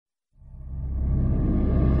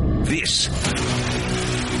This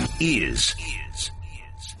is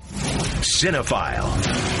Cinephile.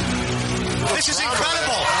 This is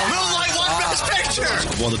incredible. Moonlight won Best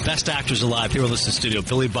Picture. One of the best actors alive here in the studio,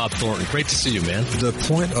 Billy Bob Thornton. Great to see you, man. The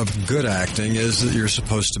point of good acting is that you're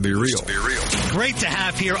supposed to be real. Great to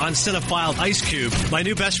have here on Cinephile Ice Cube, my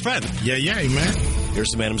new best friend. Yeah, man. Here's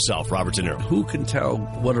the man himself, Robert De Niro. Who can tell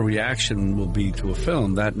what a reaction will be to a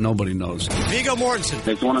film? That nobody knows. Viggo Mortensen.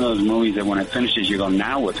 It's one of those movies that when it finishes, you go,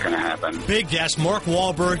 now what's going to happen? Big guest, Mark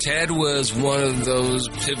Wahlberg. Ted was one of those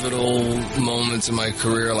pivotal moments in my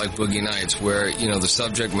career, like Boogie Nights, where, the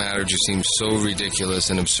subject matter just seems so ridiculous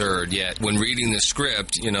and absurd, yet when reading the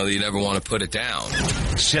script, you never want to put it down.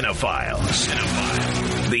 Cinephile.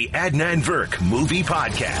 The Adnan Virk Movie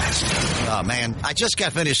Podcast. Oh, man. I just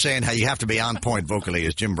got finished saying how you have to be on point vocally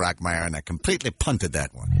as Jim Brockmeyer, and I completely punted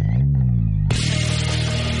that one.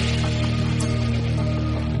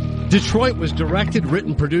 Detroit was directed,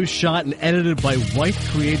 written, produced, shot, and edited by white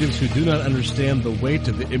creatives who do not understand the weight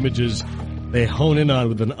of the images they hone in on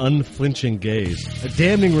with an unflinching gaze. A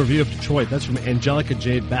damning review of Detroit. That's from Angelica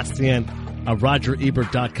J. Bastien of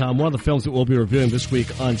RogerEbert.com. One of the films that we'll be reviewing this week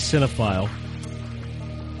on Cinephile.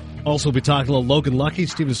 Also, we'll be talking a little Logan Lucky,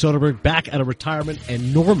 Steven Soderbergh, back out of retirement,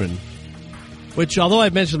 and Norman, which, although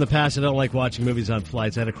I've mentioned in the past I don't like watching movies on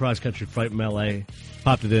flights, I had a cross-country flight from L.A.,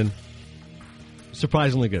 popped it in.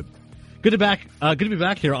 Surprisingly good. Good to be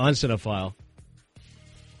back here on Cinephile.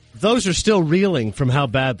 Those are still reeling from how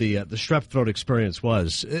bad the strep throat experience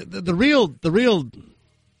was. The real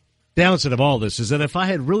downside of all this is that if I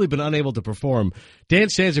had really been unable to perform, Dan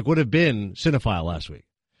Stanzik would have been Cinephile last week.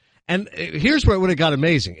 And here's where it would have got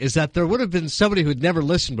amazing, is that there would have been somebody who had never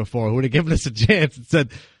listened before who would have given us a chance and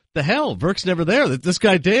said, the hell, Virk's never there. This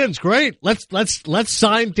guy Dan's great. Let's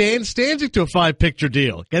sign Dan Stanzik to a 5-picture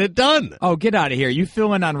deal. Get it done. Oh, get out of here. You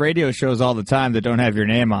fill in on radio shows all the time that don't have your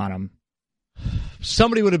name on them.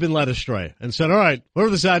 Somebody would have been led astray and said, all right,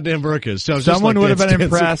 whoever this Adnan Virk is. So someone would have been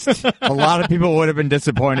impressed. A lot of people would have been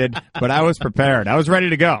disappointed, but I was prepared. I was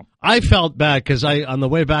ready to go. I felt bad because on the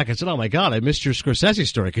way back, I said, oh, my God, I missed your Scorsese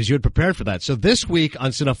story because you had prepared for that. So this week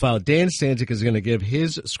on Cinephile, Dan Stanzik is going to give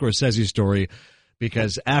his Scorsese story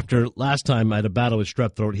because after last time I had a battle with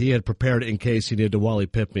strep throat, he had prepared in case he needed to Wally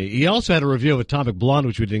Pip me. He also had a review of Atomic Blonde,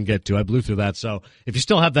 which we didn't get to. I blew through that. So if you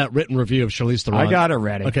still have that written review of Charlize Theron. I got it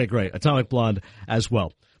ready. Okay, great. Atomic Blonde as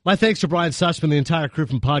well. My thanks to Brian Sussman, the entire crew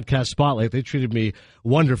from Podcast Spotlight. They treated me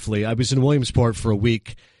wonderfully. I was in Williamsport for a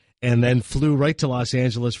week and then flew right to Los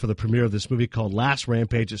Angeles for the premiere of this movie called Last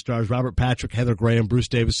Rampage. It stars Robert Patrick, Heather Graham, Bruce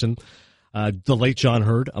Davison, the late John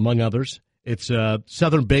Hurd, among others. It's a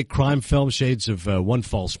Southern-baked crime film, shades of One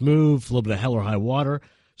False Move, a little bit of Hell or High Water.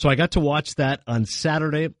 So I got to watch that on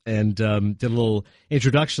Saturday and did a little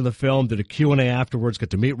introduction to the film, did a Q&A afterwards, got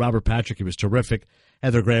to meet Robert Patrick. He was terrific.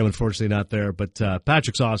 Heather Graham, unfortunately, not there, but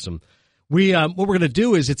Patrick's awesome. What we're going to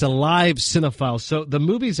do is it's a live Cinephile. So the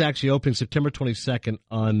movie's actually opening September 22nd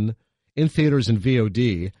in theaters and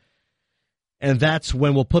VOD. And that's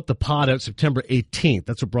when we'll put the pod out September 18th.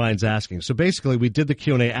 That's what Brian's asking. So basically, we did the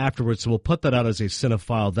Q&A afterwards, so we'll put that out as a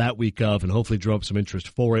Cinephile that week of and hopefully draw up some interest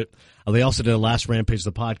for it. They also did a Last Rampage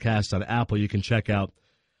of the podcast on Apple you can check out.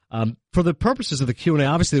 For the purposes of the Q&A,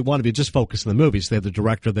 obviously they want to be just focused on the movies. They have the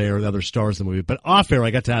director there, the other stars in the movie. But off air,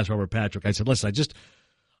 I got to ask Robert Patrick. I said, listen,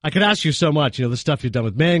 I could ask you so much. The stuff you've done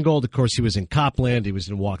with Mangold. Of course, he was in Copland. He was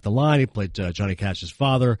in Walk the Line. He played Johnny Cash's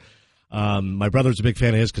father. My brother's a big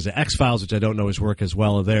fan of his because of X-Files, which I don't know his work as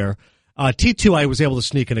well there. T2, I was able to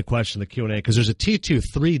sneak in a question in the Q&A because there's a T2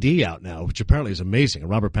 3D out now, which apparently is amazing.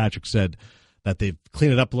 And Robert Patrick said that they've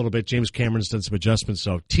cleaned it up a little bit. James Cameron's done some adjustments.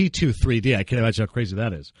 So T2 3D, I can't imagine how crazy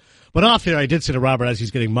that is. But off here, I did say to Robert as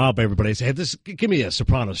he's getting mobbed by everybody, I said, hey, give me a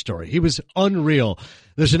Sopranos story. He was unreal.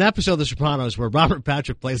 There's an episode of The Sopranos where Robert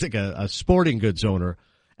Patrick plays like a sporting goods owner,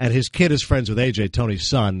 and his kid is friends with AJ, Tony's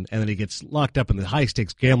son, and then he gets locked up in the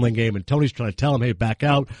high-stakes gambling game, and Tony's trying to tell him, hey, back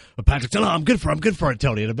out. But Patrick's saying, no, I'm good for it,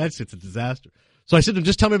 Tony. And eventually it's a disaster. So I said to him,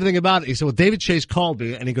 just tell me everything about it. He said, well, David Chase called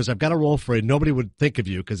me, and he goes, I've got a role for it. Nobody would think of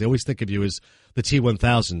you because they always think of you as the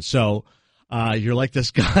T-1000. So you're like this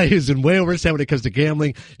guy who's in way over his head when it comes to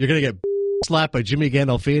gambling. You're going to get slapped by Jimmy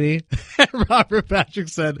Gandolfini. And Robert Patrick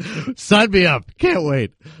said, sign me up. Can't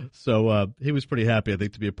wait. So he was pretty happy, I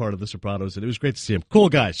think, to be a part of The Sopranos, and it was great to see him. Cool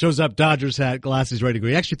guy. Shows up, Dodgers hat, glasses, ready to go.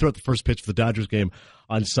 He actually threw out the first pitch for the Dodgers game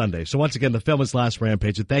on Sunday. So once again, the film is Last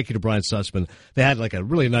Rampage, and thank you to Brian Sussman. They had like a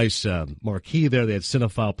really nice marquee there. They had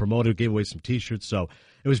Cinephile promoted, gave away some T-shirts, so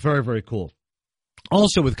it was very, very cool.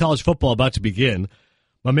 Also, with college football about to begin,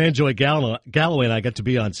 my man Joey Galloway and I got to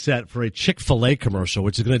be on set for a Chick-fil-A commercial,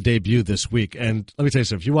 which is going to debut this week. And let me tell you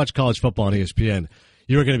something, if you watch college football on ESPN,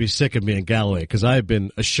 you were going to be sick of me in Galloway, because I have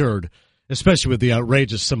been assured, especially with the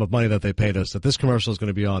outrageous sum of money that they paid us, that this commercial is going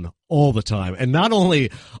to be on all the time. And not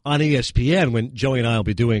only on ESPN when Joey and I will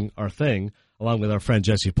be doing our thing, along with our friend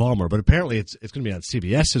Jesse Palmer, but apparently it's going to be on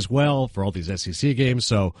CBS as well for all these SEC games.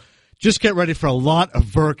 So just get ready for a lot of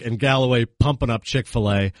Verk and Galloway pumping up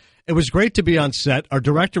Chick-fil-A. It was great to be on set. Our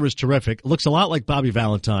director was terrific. It looks a lot like Bobby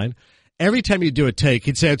Valentine. Every time you do a take,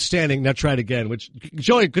 he'd say, outstanding, now try it again, which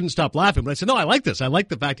Joey couldn't stop laughing. But I said, no, I like this. I like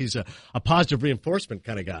the fact he's a positive reinforcement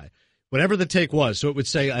kind of guy. Whatever the take was. So it would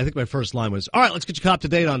say, I think my first line was, all right, let's get you caught up to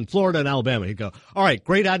date on Florida and Alabama. He'd go, all right,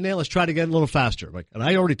 great, Adnan, let's try it again a little faster. And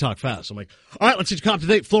I already talk fast. So I'm like, all right, let's get you caught up to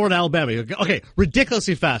date, Florida, Alabama. He'd go, okay,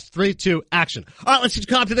 ridiculously fast. 3, 2, action. All right, let's get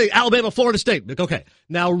you caught up to date, Alabama, Florida State. Like, okay,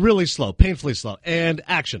 now really slow, painfully slow, and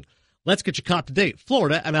action. Let's get you caught up to date,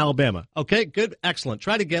 Florida and Alabama. Okay, good, excellent.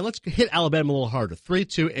 Try it again. Let's hit Alabama a little harder. 3,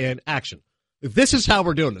 2, and action. This is how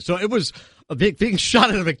we're doing it. So it was being shot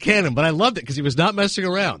out of a cannon, but I loved it because he was not messing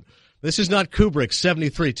around. This is not Kubrick's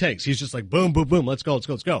 73 takes. He's just like, boom, boom, boom, let's go, let's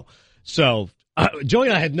go, let's go. So Joey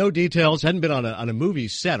and I had no details, hadn't been on a movie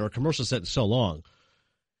set or a commercial set in so long. It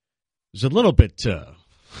was a little bit just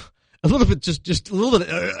a little bit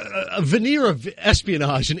a veneer of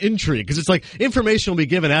espionage and intrigue, because it's like information will be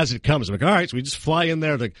given as it comes. I'm like, all right, so we just fly in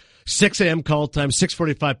there, like 6 a.m. call time,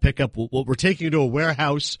 6:45 pickup. We're taking you to a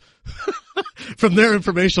warehouse. From there,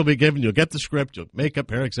 information will be given. You'll get the script, you'll makeup,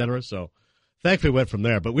 hair, etc. So thankfully, we went from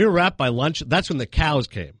there. But we were wrapped by lunch. That's when the cows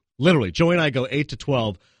came. Literally, Joey and I go 8 to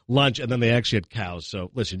 12 lunch, and then they actually had cows.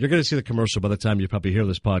 So listen, you're going to see the commercial by the time you probably hear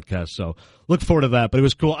this podcast. So look forward to that. But it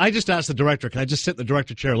was cool. I just asked the director, can I just sit in the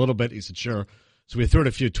director chair a little bit? He said, sure. So we threw in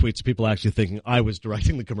a few tweets, people actually thinking I was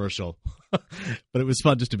directing the commercial. But it was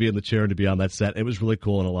fun just to be in the chair and to be on that set. It was really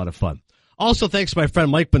cool and a lot of fun. Also, thanks to my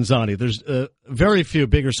friend Mike Bonzani. There's very few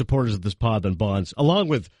bigger supporters of this pod than Bonds, along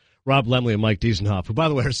with Rob Lemley and Mike Diesenhoff, who, by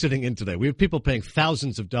the way, are sitting in today. We have people paying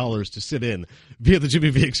thousands of dollars to sit in via the Jimmy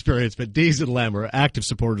V experience, but Dees and Lem are active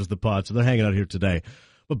supporters of the pod, so they're hanging out here today.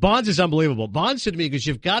 But Bonds is unbelievable. Bonds said to me, because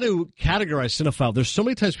you've got to categorize Cinephile. There's so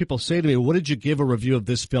many times people say to me, what did you give a review of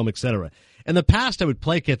this film, etc. In the past, I would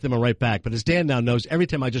placate them and write back, but as Dan now knows, every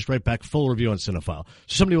time I just write back full review on Cinephile.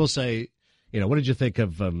 So somebody will say, what did you think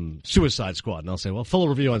of Suicide Squad? And I'll say, well, full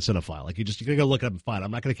review on Cinephile. Like, you got to go look it up and find it.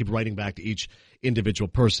 I'm not going to keep writing back to each individual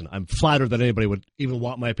person. I'm flattered that anybody would even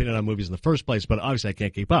want my opinion on movies in the first place, but obviously I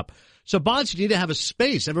can't keep up. So, Bonds, you need to have a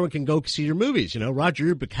space. Everyone can go see your movies.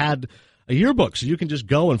 Roger Ebert had a yearbook, so you can just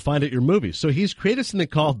go and find out your movies. So he's created something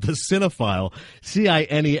called the Cinephile,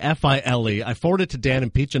 Cinefile. I forwarded it to Dan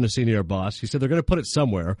and Pete, the senior boss. He said they're going to put it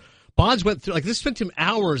somewhere. Bonds went through, this spent him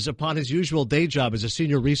hours upon his usual day job as a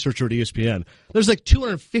senior researcher at ESPN. There's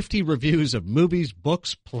 250 reviews of movies,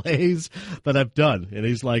 books, plays that I've done. And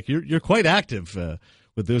he's like, you're quite active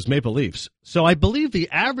with those Maple Leafs. So I believe the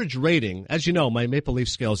average rating, as you know, my Maple Leaf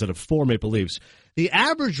scale is out of 4 Maple Leafs. The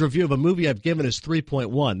average review of a movie I've given is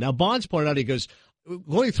 3.1. Now, Bonds pointed out, he goes,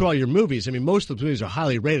 going through all your movies, most of the movies are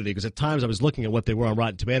highly rated, because at times I was looking at what they were on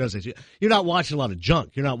Rotten Tomatoes. I said, you're not watching a lot of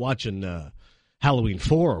junk. You're not watching Halloween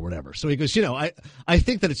 4 or whatever. So he goes, I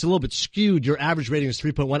think that it's a little bit skewed. Your average rating is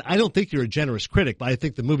 3.1. I don't think you're a generous critic, but I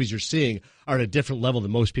think the movies you're seeing are at a different level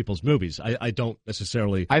than most people's movies. I don't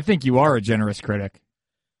necessarily. I think you are a generous critic.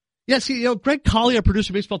 Yeah, see, Greg Colley, our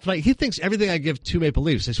producer of Baseball Tonight, he thinks everything I give 2 Maple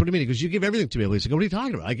Leafs. I said, what do you mean? He goes, you give everything 2 Maple Leafs. I go, what are you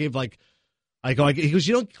talking about? He goes,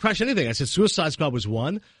 you don't crush anything. I said, Suicide Squad was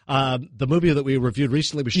 1. The movie that we reviewed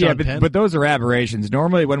recently was Sean Penn. But those are aberrations.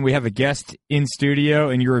 Normally, when we have a guest in studio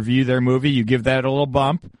and you review their movie, you give that a little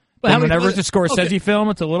bump. Whenever it's a Scorsese film,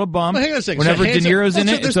 it's a little bump. Well, hang on a second. Whenever De Niro's in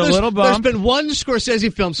it, it's a little bump. There's been one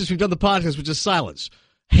Scorsese film since we've done the podcast, which is Silence.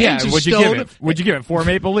 Would you give it 4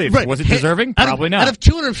 Maple Leafs? Right. Was it deserving? Probably not. Out of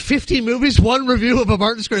 250 movies, one review of a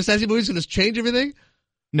Martin Scorsese movie is going to change everything?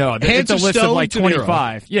 No, it's a list of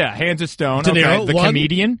 25. Yeah, Hands of Stone. De Niro, the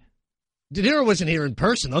comedian. De Niro wasn't here in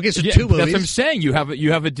person. Okay, so 2 movies. That's what I'm saying. You have a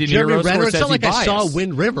De Niro Jeremy Renner. Scorsese It's not like bias. I saw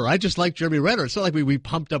Wind River. I just like Jeremy Renner. It's not like we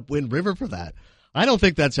pumped up Wind River for that. I don't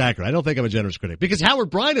think that's accurate. I don't think I'm a generous critic. Because Howard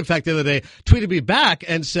Bryant, in fact, the other day tweeted me back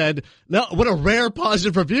and said, no, what a rare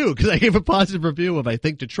positive review, because I gave a positive review of, I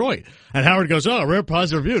think, Detroit. And Howard goes, oh, a rare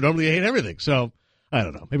positive review. Normally you hate everything. So, I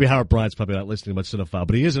don't know. Maybe Howard Bryant's probably not listening to much Cinephile,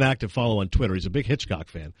 but he is an active follow on Twitter. He's a big Hitchcock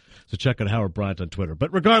fan. So check out Howard Bryant on Twitter.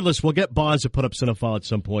 But regardless, we'll get Bonds to put up Cinephile at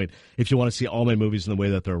some point if you want to see all my movies in the way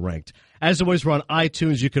that they're ranked. As always, we're on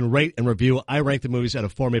iTunes. You can rate and review. I rank the movies out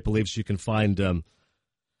of 4 Maple Leafs. You can find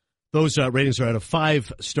Those ratings are out of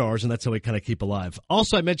 5 stars, and that's how we kind of keep alive.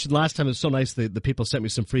 Also, I mentioned last time, it was so nice the people sent me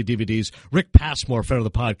some free DVDs. Rick Passmore, friend of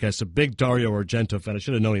the podcast, a big Dario Argento fan. I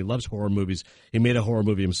should have known he loves horror movies. He made a horror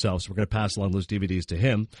movie himself, so we're going to pass along those DVDs to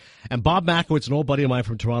him. And Bob Makowitz, an old buddy of mine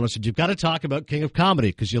from Toronto, said, you've got to talk about King of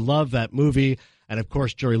Comedy because you love that movie. And, of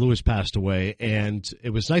course, Jerry Lewis passed away, and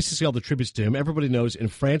it was nice to see all the tributes to him. Everybody knows in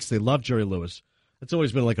France they love Jerry Lewis. It's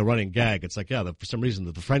always been like a running gag. It's like, for some reason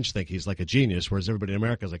the French think he's like a genius, whereas everybody in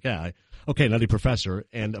America is like, okay, Nutty Professor.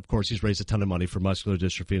 And, of course, he's raised a ton of money for muscular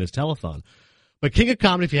dystrophy in his telethon. But King of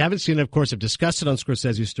Comedy, if you haven't seen it, of course, I've discussed it on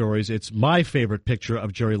Scorsese Stories. It's my favorite picture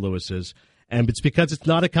of Jerry Lewis's, and it's because it's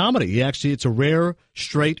not a comedy. It's a rare,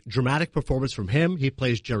 straight, dramatic performance from him. He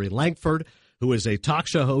plays Jerry Langford, who is a talk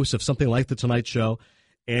show host of something like The Tonight Show.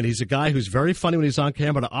 And he's a guy who's very funny when he's on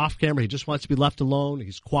camera, but off camera, he just wants to be left alone.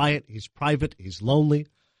 He's quiet. He's private. He's lonely.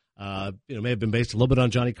 May have been based a little bit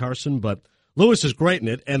on Johnny Carson, but Lewis is great in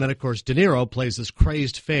it. And then, of course, De Niro plays this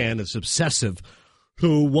crazed fan, this obsessive,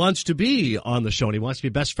 who wants to be on the show, and he wants to be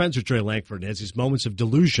best friends with Jerry Langford and has these moments of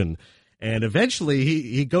delusion. And eventually,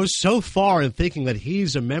 he goes so far in thinking that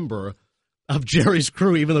he's a member of Jerry's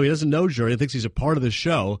crew, even though he doesn't know Jerry. He thinks he's a part of the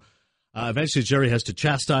show. Eventually, Jerry has to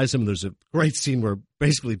chastise him. There's a great scene where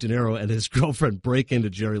basically De Niro and his girlfriend break into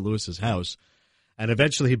Jerry Lewis's house. And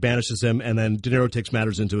eventually he banishes him, and then De Niro takes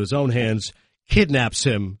matters into his own hands, kidnaps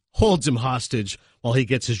him, holds him hostage while he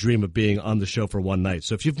gets his dream of being on the show for one night.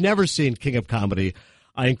 So if you've never seen King of Comedy,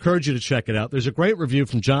 I encourage you to check it out. There's a great review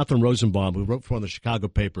from Jonathan Rosenbaum, who wrote for one of the Chicago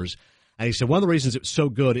papers. And he said one of the reasons it was so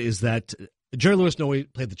good is that Jerry Lewis always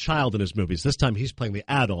played the child in his movies. This time he's playing the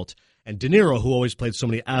adult. And De Niro, who always played so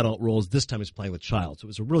many adult roles, this time is playing the child. So it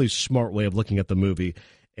was a really smart way of looking at the movie.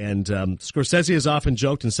 And Scorsese has often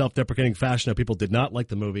joked in self-deprecating fashion how people did not like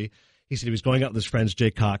the movie. He said he was going out with his friends, Jay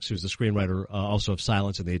Cox, who's the screenwriter also of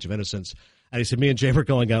Silence and the Age of Innocence. And he said, me and Jay were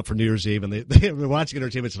going out for New Year's Eve, and they were watching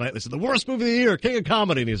Entertainment Tonight. They said, the worst movie of the year, King of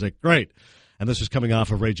Comedy. And he's like, great. And this was coming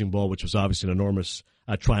off of Raging Bull, which was obviously an enormous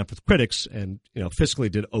triumph with critics and,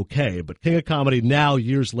 fiscally did okay. But King of Comedy now,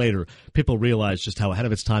 years later, people realize just how ahead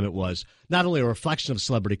of its time it was. Not only a reflection of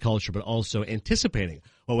celebrity culture, but also anticipating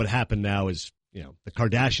what would happen now is, the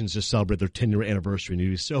Kardashians just celebrated their 10-year anniversary, and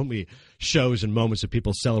you see so many shows and moments of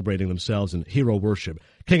people celebrating themselves and hero worship.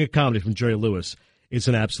 King of Comedy from Jerry Lewis is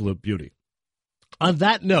an absolute beauty. On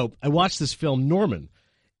that note, I watched this film, Norman,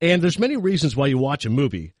 and there's many reasons why you watch a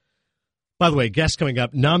movie. By the way, guest coming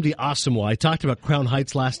up, Nnamdi Asomugha. I talked about Crown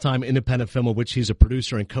Heights last time, independent film of which he's a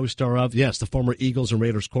producer and co-star of. Yes, the former Eagles and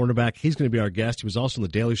Raiders cornerback. He's going to be our guest. He was also on The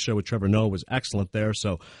Daily Show with Trevor Noah, was excellent there.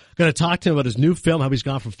 So going to talk to him about his new film, how he's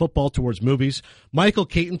gone from football towards movies. Michael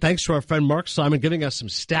Keaton, thanks to our friend Mark Simon, giving us some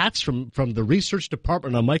stats from the research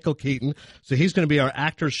department on Michael Keaton. So he's going to be our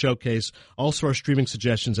actors showcase, also our streaming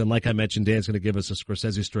suggestions. And like I mentioned, Dan's going to give us a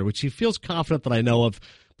Scorsese story, which he feels confident that I know of.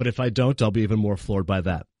 But if I don't, I'll be even more floored by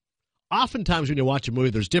that. Oftentimes when you watch a movie,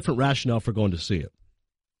 there's different rationale for going to see it.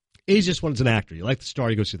 Easiest one is an actor. You like the star,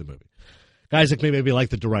 you go see the movie. Guys like me maybe like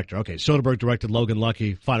the director. Okay, Soderbergh directed Logan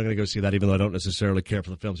Lucky. Fine, I'm going to go see that, even though I don't necessarily care for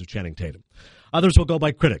the films of Channing Tatum. Others will go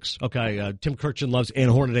by critics. Okay, Tim Kirchin loves Ann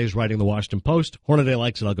Hornaday's writing The Washington Post. Hornaday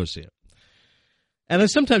likes it, I'll go see it. And then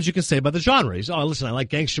sometimes you can say by the genres. Oh, listen, I like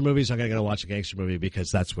gangster movies. I'm going to go watch a gangster movie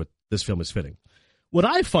because that's what this film is fitting. What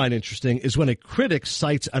I find interesting is when a critic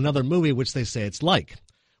cites another movie which they say it's like.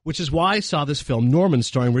 Which is why I saw this film, Norman,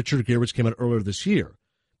 starring Richard Gere, which came out earlier this year.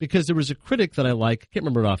 Because there was a critic that I like, I can't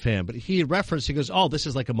remember it offhand, but he referenced, he goes, oh, this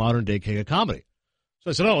is like a modern-day King of Comedy. So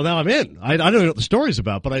I said, oh, well, now I'm in. I don't know what the story's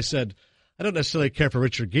about, but I said, I don't necessarily care for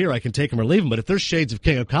Richard Gere. I can take him or leave him, but if there's shades of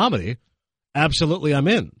King of Comedy, absolutely I'm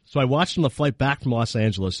in. So I watched him on the flight back from Los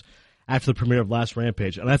Angeles after the premiere of Last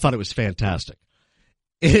Rampage, and I thought it was fantastic.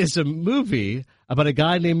 It is a movie about a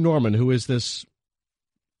guy named Norman who is this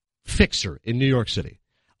fixer in New York City.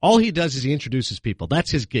 All he does is he introduces people. That's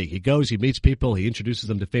his gig. He goes, he meets people, he introduces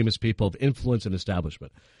them to famous people of influence and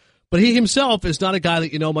establishment. But he himself is not a guy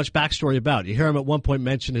that you know much backstory about. You hear him at one point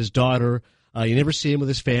mention his daughter. You never see him with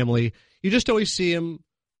his family. You just always see him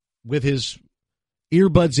with his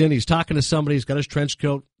earbuds in. He's talking to somebody. He's got his trench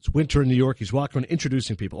coat. It's winter in New York. He's walking around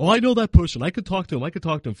introducing people. Oh, I know that person. I could talk to him. I could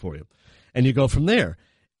talk to him for you. And you go from there.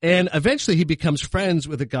 And eventually he becomes friends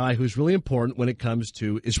with a guy who's really important when it comes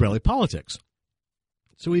to Israeli politics.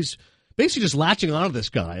 So he's basically just latching onto this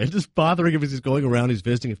guy and just bothering him as he's going around, he's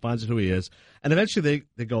visiting, he finds out who he is. And eventually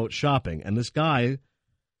they go shopping. And this guy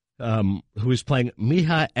who is playing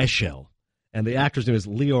Miha Eshel, and the actor's name is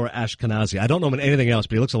Lior Ashkenazi. I don't know him in anything else,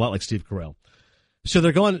 but he looks a lot like Steve Carell. So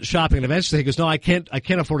they're going shopping, and eventually he goes, no, I can't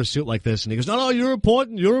afford a suit like this. And he goes, no, you're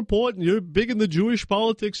important. You're big in the Jewish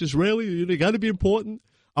politics, Israeli. You got to be important.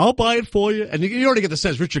 I'll buy it for you. And you already get the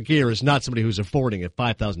sense Richard Gere is not somebody who's affording a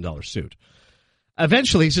 $5,000 suit.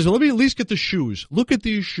 Eventually, he says, well, let me at least get the shoes. Look at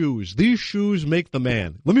these shoes. These shoes make the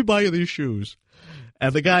man. Let me buy you these shoes.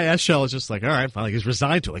 And the guy, Eshel, is just like, all right, fine. Like, he's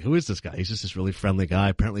resigned to it. Like, who is this guy? He's just this really friendly guy.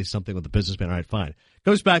 Apparently something with the businessman. All right, fine.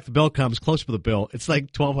 Goes back, the bill comes, close to the bill. It's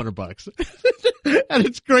like $1,200. And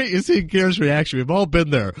it's great. You see Gere's reaction. We've all been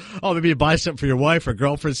there. Oh, maybe you buy something for your wife or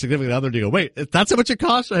girlfriend, significant other, and you go, wait, that's how much it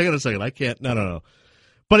costs? Hang on a second. I can't. No.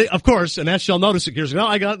 But, of course, and Eshel noticed it. Gere's like, no,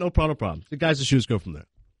 I got it. No problem. The guys' shoes go from there.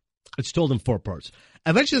 It's told in 4 parts.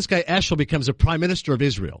 Eventually, this guy, Eshel, becomes a prime minister of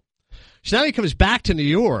Israel. So now he comes back to New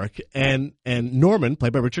York, and Norman,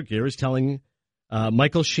 played by Richard Gere, is telling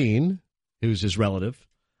Michael Sheen, who's his relative,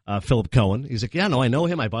 Philip Cohen. He's like, yeah, no, I know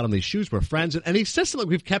him. I bought him these shoes. We're friends. And he says, look,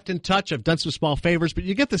 we've kept in touch. I've done some small favors. But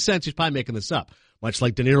you get the sense he's probably making this up. Much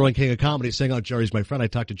like De Niro in King of Comedy saying, oh, Jerry's my friend. I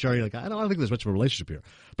talked to Jerry. Like, I don't think there's much of a relationship here.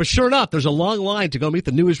 But sure enough, there's a long line to go meet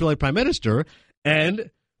the new Israeli prime minister,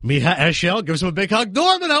 and Miha Eshel gives him a big hug.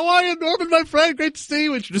 Norman, how are you? Norman, my friend, great to see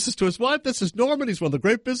you. Introduces to his wife. This is Norman. He's one of the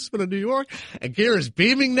great businessmen in New York. And Gere is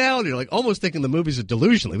beaming now, and you're like almost thinking the movie's a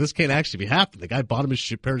delusion. Like, this can't actually be happening. The guy bought him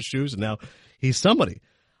his pair of shoes, and now he's somebody.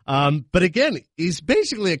 But again, he's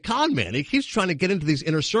basically a con man. He keeps trying to get into these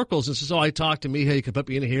inner circles and says, oh, I talked to Miha. You can put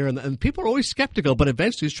me in here. And people are always skeptical, but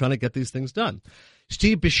eventually he's trying to get these things done.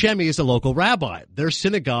 Steve Buscemi is a local rabbi. Their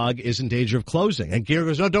synagogue is in danger of closing. And Gere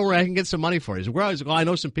goes, oh, don't worry, I can get some money for you. He's like, oh, I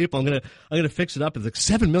know some people. I'm gonna fix it up. It's like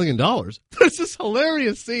 $7 million. There's this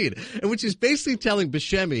hilarious scene in which he's basically telling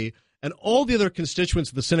Buscemi and all the other constituents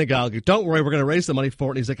of the synagogue, don't worry, we're going to raise the money for it.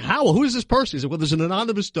 And he's like, how? Well, who is this person? He's like, well, there's an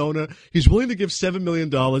anonymous donor. He's willing to give $7 million.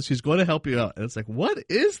 He's going to help you out. And it's like, what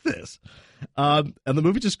is this? And the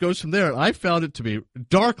movie just goes from there. And I found it to be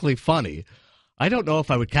darkly funny. I don't know if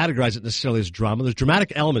I would categorize it necessarily as drama. There's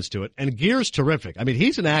dramatic elements to it. And Gere's terrific. I mean,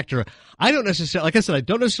 he's an actor. I don't necessarily, like I said, I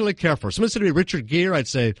don't necessarily care for. Someone said to me, Richard Gere, I'd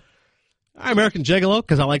say, American Gigolo,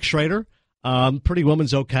 because I like Schrader. Pretty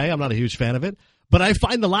Woman's okay. I'm not a huge fan of it. But I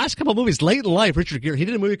find the last couple of movies, late in life, Richard Gere, he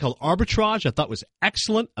did a movie called Arbitrage. I thought was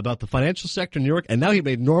excellent about the financial sector in New York. And now he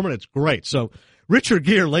made Norman. It's great. So Richard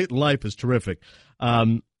Gere, late in life, is terrific.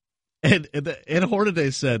 And Hornaday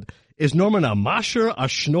said, is Norman a mosher, a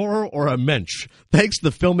schnorrer, or a mensch? Thanks to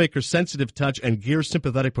the filmmaker's sensitive touch and Gere's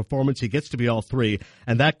sympathetic performance, he gets to be all three,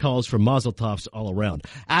 and that calls for mazel tovs all around.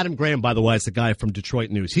 Adam Graham, by the way, is the guy from Detroit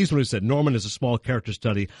News. He's the one who said Norman is a small character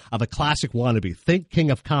study of a classic wannabe. Think King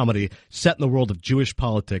of Comedy set in the world of Jewish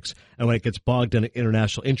politics, and when it gets bogged down in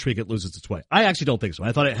international intrigue, it loses its way. I actually don't think so.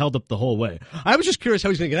 I thought it held up the whole way. I was just curious how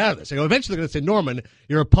he's going to get out of this. I go, eventually they're going to say, Norman,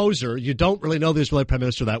 you're a poser. You don't really know the Israeli prime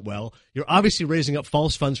minister that well. You're obviously raising up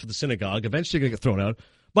false funds for the synagogue. Eventually you're going to get thrown out.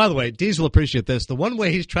 By the way, Dees will appreciate this. The one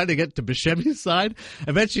way he's trying to get to Buscemi's side,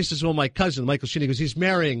 eventually he says, well, my cousin, Michael Sheen, he goes, he's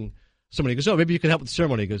marrying somebody. He goes, oh, maybe you can help with the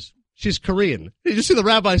ceremony. He goes, she's Korean. You just see the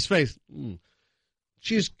rabbi's face.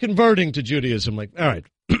 She's converting to Judaism. Like, all right,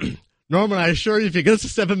 Norman, I assure you, if you get us to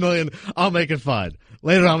 $7 million, I'll make it fine.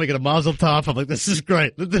 Later on, we get a mazel tov. I'm like, this is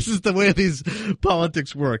great. This is the way these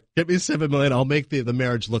politics work. Get me $7 million. I'll make the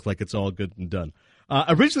marriage look like it's all good and done.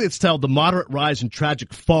 Originally, it's titled The Moderate Rise and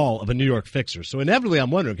Tragic Fall of a New York Fixer. So inevitably, I'm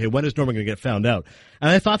wondering, okay, when is Norman going to get found out? And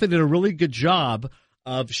I thought they did a really good job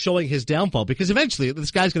of showing his downfall, because eventually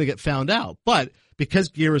this guy's going to get found out. But because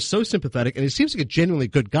Gere is so sympathetic, and he seems like a genuinely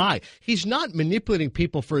good guy, he's not manipulating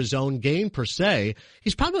people for his own gain per se.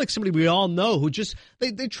 He's probably like somebody we all know who just,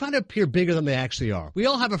 they try to appear bigger than they actually are. We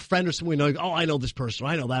all have a friend or someone we know, oh, I know this person, or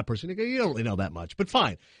I know that person. You go, you don't really know that much. But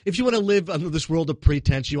fine. If you want to live under this world of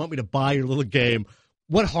pretense, you want me to buy your little game,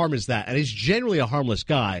 what harm is that? And he's generally a harmless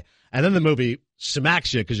guy. And then the movie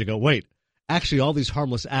smacks you because you go, wait, actually all these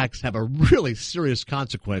harmless acts have a really serious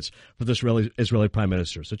consequence for this Israeli prime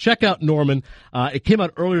minister. So check out Norman. It came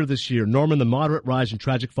out earlier this year, Norman, The Moderate Rise and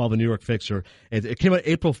Tragic Fall of a New York Fixer. It came out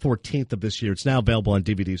April 14th of this year. It's now available on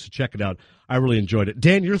DVD, so check it out. I really enjoyed it.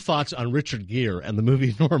 Dan, your thoughts on Richard Gere and the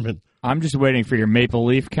movie Norman? I'm just waiting for your Maple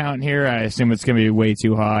Leaf count here. I assume it's going to be way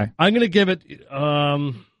too high. I'm going to give it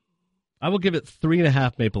I will give it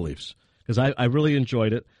 3.5 Maple Leafs because I really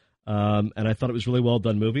enjoyed it, and I thought it was a really well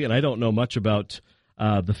done movie. And I don't know much about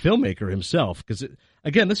the filmmaker himself because,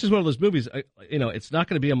 again, this is one of those movies. It's not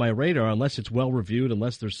going to be on my radar unless it's well reviewed,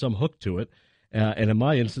 unless there's some hook to it. And in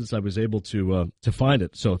my instance, I was able to find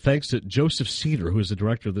it. So thanks to Joseph Cedar, who is the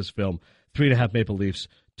director of this film, 3.5 Maple Leafs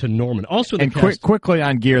to Norman. Also, in the cast, quickly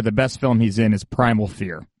on Gere, the best film he's in is Primal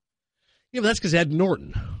Fear. Yeah, but that's because Ed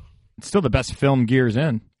Norton. It's still the best film Gere's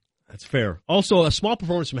in. That's fair. Also, a small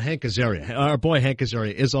performance from Hank Azaria. Our boy Hank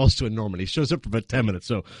Azaria is also in Norman. He shows up for about 10 minutes.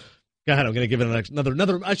 So, go ahead. I'm going to give it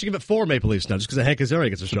another. I should give it 4 Maple Leafs now, just because Hank Azaria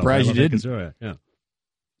gets a shot. Surprised you didn't. Azaria. Yeah.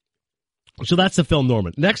 So that's the film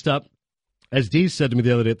Norman. Next up, as Dee said to me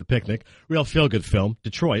the other day at the picnic, real feel-good film,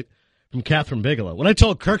 Detroit, from Catherine Bigelow. When I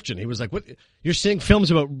told Kirkjian, he was like, "What? You're seeing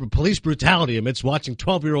films about police brutality amidst watching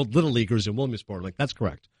 12-year-old Little Leaguers in Williamsport." I'm like, that's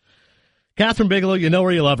correct. Catherine Bigelow, you know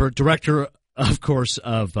her, you love her. Director, of course,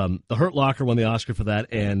 of The Hurt Locker, won the Oscar for that,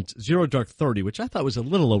 and Zero Dark 30, which I thought was a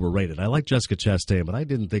little overrated. I like Jessica Chastain, but I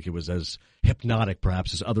didn't think it was as hypnotic,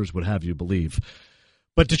 perhaps, as others would have you believe.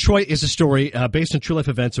 But Detroit is a story based on true-life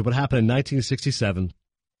events of what happened in 1967.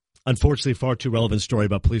 Unfortunately, far too relevant story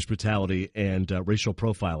about police brutality and racial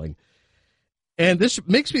profiling. And this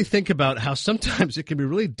makes me think about how sometimes it can be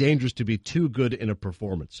really dangerous to be too good in a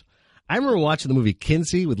performance. I remember watching the movie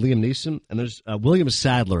Kinsey with Liam Neeson, and there's William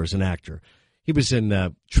Sadler as an actor. He was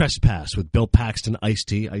in Trespass with Bill Paxton,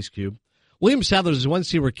 Ice-T, Ice Cube. William Sadler is one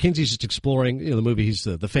scene where Kinsey's just exploring, the movie, he's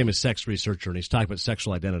the famous sex researcher, and he's talking about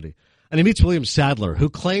sexual identity. And he meets William Sadler, who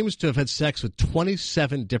claims to have had sex with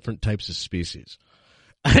 27 different types of species.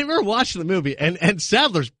 I remember watching the movie, and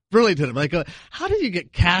Sadler's brilliant at it. I go, how did you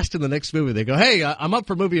get cast in the next movie? They go, hey, I'm up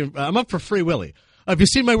for Free Willy. Have you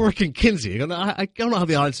seen my work in Kinsey? I go, no, I don't know how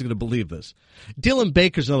the audience is going to believe this. Dylan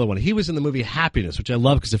Baker's another one. He was in the movie Happiness, which I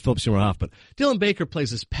love because of Philip Seymour Hoffman. Dylan Baker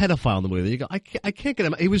plays this pedophile in the movie. You go, I can't get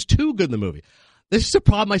him. He was too good in the movie. This is a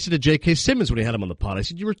problem I said to J.K. Simmons when he had him on the pod. I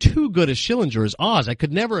said, you were too good as Schillinger as Oz. I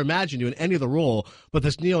could never imagine you in any other role but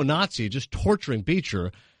this neo-Nazi just torturing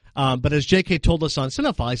Beecher. But as J.K. told us on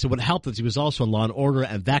Cinephile, he said what helped is he was also in Law & Order,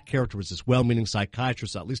 and that character was this well-meaning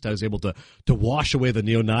psychiatrist. So at least I was able to wash away the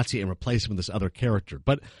neo-Nazi and replace him with this other character.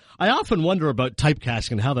 But I often wonder about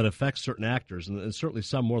typecasting and how that affects certain actors, and certainly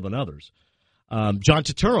some more than others. John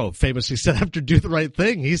Turturro famously said after Do the Right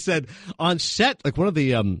Thing, he said on set, like one of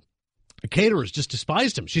the caterers just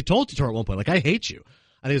despised him. She told Turturro at one point, like, I hate you.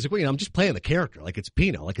 And he was like, well, I'm just playing the character. Like, it's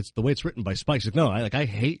Pino. Like, it's the way it's written by Spike. He's like, no, I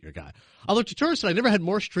hate your guy. Although Turturro said, I never had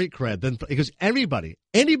more street cred than, because anybody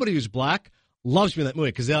who's black loves me in that movie.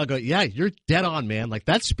 Because they all go, yeah, you're dead on, man. Like,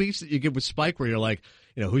 that speech that you give with Spike where you're like,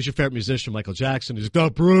 who's your favorite musician? Michael Jackson. He's like,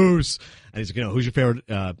 no, Bruce. And he's like, who's your favorite,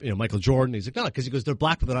 Michael Jordan? He's like, no, because he goes, they're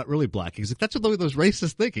black, but they're not really black. He's like, that's what those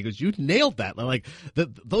racists think. He goes, you nailed that. Like,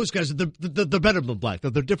 those guys, they're better than black.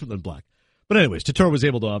 They're different than black. But anyways, Turturro was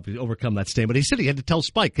able to overcome that stain. But he said he had to tell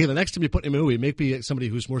Spike, hey, the next time you put him in a movie, make me somebody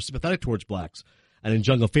who's more sympathetic towards blacks. And in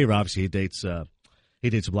Jungle Fever, obviously, he dates a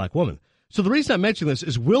black woman. So the reason I mention this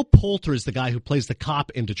is Will Poulter is the guy who plays the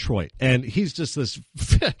cop in Detroit. And he's just this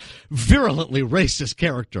virulently racist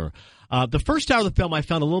character. The first hour of the film I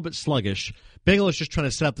found a little bit sluggish. Bigelow's just trying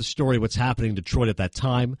to set up the story, what's happening in Detroit at that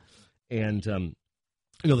time. And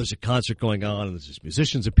there's a concert going on, and there's just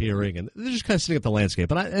musicians appearing, and they're just kind of setting up the landscape.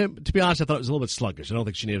 But to be honest, I thought it was a little bit sluggish. I don't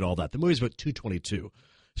think she needed all that. The movie's about 2:22.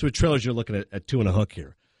 So with trailers, you're looking at 2 and a hook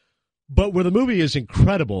here. But where the movie is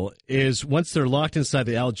incredible is once they're locked inside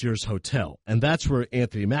the Algiers Hotel, and that's where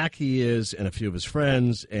Anthony Mackie is and a few of his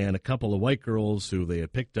friends and a couple of white girls who they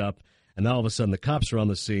had picked up, and now all of a sudden the cops are on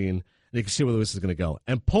the scene, and you can see where this is going to go.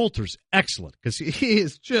 And Poulter's excellent because he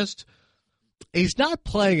is just... He's not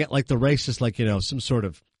playing it like the racist, like, some sort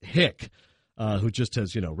of hick who just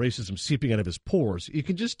has, racism seeping out of his pores. You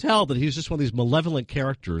can just tell that he's just one of these malevolent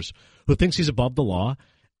characters who thinks he's above the law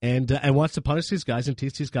and wants to punish these guys and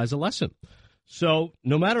teach these guys a lesson. So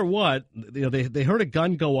no matter what, they heard a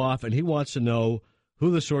gun go off, and he wants to know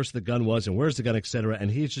who the source of the gun was and where's the gun, et cetera,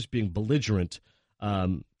 and he's just being belligerent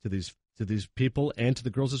to these people and to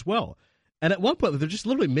the girls as well. And at one point, they're just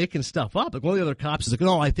literally making stuff up. Like one of the other cops is like,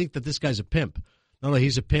 no, I think that this guy's a pimp. No,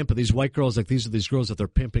 he's a pimp. And these white girls, like these are these girls that they're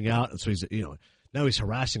pimping out. And so he's, now he's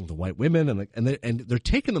harassing the white women. And they're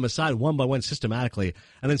taking them aside one by one systematically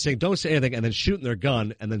and then saying, don't say anything, and then shooting their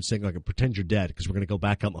gun and then saying, like, pretend you're dead because we're going to go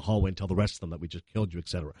back out in the hallway and tell the rest of them that we just killed you, et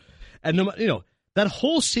cetera. And, that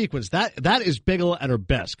whole sequence, that is Bigelow at her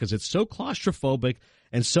best because it's so claustrophobic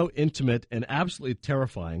and so intimate and absolutely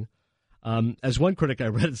terrifying. As one critic I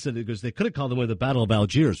read said, it goes, they could have called them the Battle of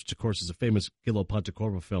Algiers, which, of course, is a famous Gillo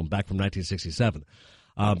Pontecorvo film back from 1967.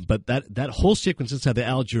 But that whole sequence inside the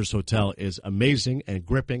Algiers Hotel is amazing and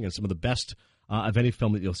gripping and some of the best of any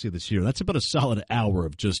film that you'll see this year. That's about a solid hour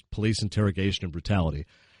of just police interrogation and brutality.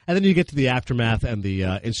 And then you get to the aftermath and the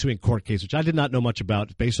ensuing court case, which I did not know much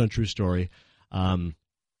about, based on true story.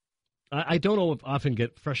 I don't often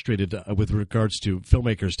get frustrated with regards to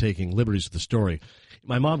filmmakers taking liberties with the story.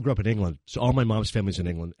 My mom grew up in England, so all my mom's family's in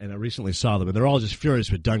England, and I recently saw them, and they're all just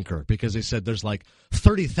furious with Dunkirk because they said there's like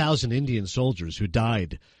 30,000 Indian soldiers who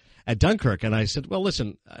died at Dunkirk. And I said, well,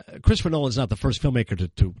 listen, Christopher Nolan's not the first filmmaker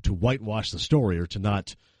to whitewash the story or to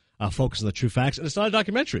not focus on the true facts. And it's not a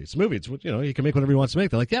documentary. It's a movie. It's, he can make whatever he wants to make.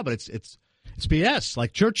 They're like, yeah, but it's BS.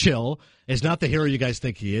 Like, Churchill is not the hero you guys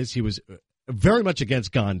think he is. He was very much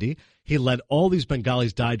against Gandhi. He let all these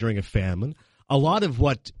Bengalis die during a famine. A lot of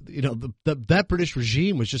what, that British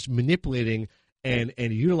regime was just manipulating and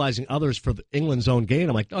utilizing others for England's own gain.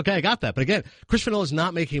 I'm like, okay, I got that. But again, Christopher Nolan is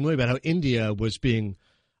not making a movie about how India was being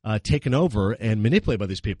taken over and manipulated by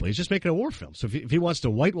these people. He's just making a war film. So if he wants to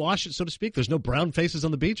whitewash it, so to speak, there's no brown faces on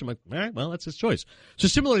the beach. I'm like, all right, well, that's his choice. So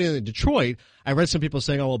similarly in Detroit, I read some people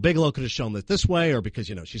saying, oh, well, Bigelow could have shown it this way, or because,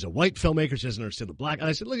 she's a white filmmaker, she doesn't understand the black. And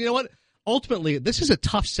I said, look, you know what? Ultimately, this is a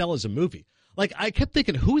tough sell as a movie. Like, I kept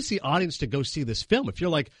thinking, who is the audience to go see this film? If you're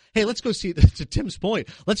like, hey, let's go see, to Tim's point,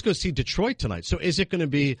 let's go see Detroit tonight. So is it going to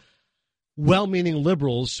be well-meaning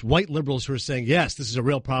liberals, white liberals who are saying, yes, this is a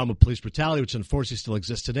real problem of police brutality, which unfortunately still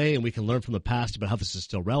exists today, and we can learn from the past about how this is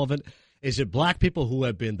still relevant? Is it black people who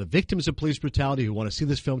have been the victims of police brutality who want to see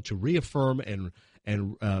this film to reaffirm and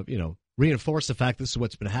reinforce the fact this is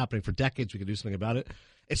what's been happening for decades, we can do something about it?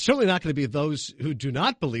 It's certainly not going to be those who do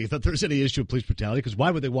not believe that there's any issue of police brutality, because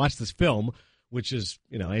why would they watch this film, which is,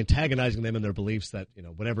 antagonizing them in their beliefs that,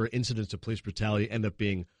 whatever incidents of police brutality end up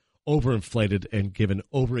being overinflated and given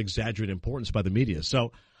over-exaggerated importance by the media.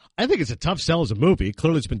 So I think it's a tough sell as a movie.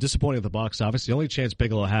 Clearly it's been disappointing at the box office. The only chance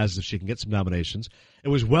Bigelow has is if she can get some nominations. It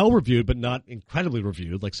was well-reviewed, but not incredibly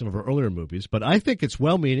reviewed like some of her earlier movies. But I think it's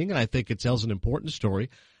well-meaning, and I think it tells an important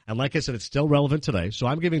story. And like I said, it's still relevant today. So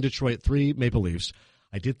I'm giving Detroit 3 Maple Leafs.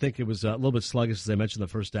 I did think it was a little bit sluggish, as I mentioned in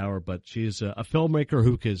the first hour, but she's a filmmaker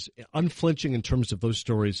who is unflinching in terms of those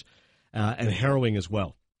stories and harrowing as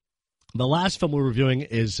well. The last film we're reviewing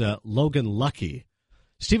is Logan Lucky.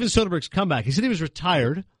 Steven Soderbergh's comeback. He said he was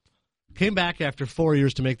retired, came back after 4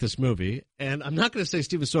 years to make this movie, and I'm not going to say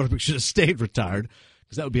Steven Soderbergh should have stayed retired,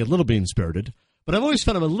 because that would be a little mean-spirited, but I've always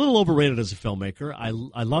found him a little overrated as a filmmaker.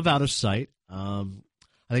 I love Out of Sight. I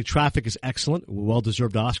think Traffic is excellent, a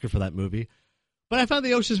well-deserved Oscar for that movie. But I found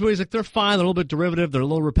the Ocean's movies, they're fine. They're a little bit derivative. They're a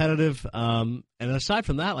little repetitive. And aside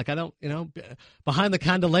from that, I don't, Behind the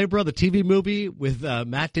Candelabra, the TV movie with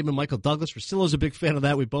Matt Damon, Michael Douglas, Priscilla's a big fan of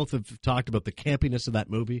that. We both have talked about the campiness of that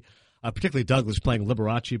movie, particularly Douglas playing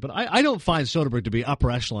Liberace. But I don't find Soderbergh to be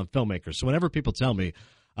upper echelon filmmaker. So whenever people tell me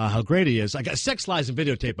how great he is, Sex, Lies, and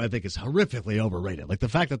Videotape, I think is horrifically overrated. Like the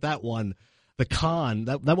fact that won the Cannes,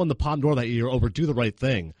 that won the Palme d'Or that year over Do the Right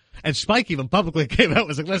Thing. And Spike even publicly came out and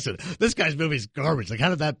was like, listen, this guy's movie's garbage. Like, how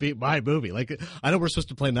did that beat my movie? Like, I know we're supposed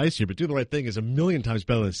to play nice here, but Do the Right Thing is a million times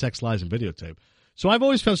better than Sex, Lies, and Videotape. So I've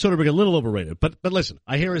always found Soderbergh a little overrated. But listen,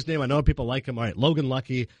 I hear his name. I know people like him. All right, Logan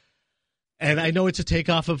Lucky. And I know it's a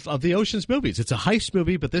takeoff of the Ocean's movies. It's a heist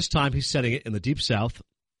movie, but this time he's setting it in the Deep South.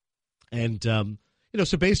 And,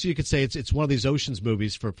 so basically you could say it's one of these Ocean's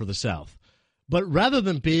movies for the South. But rather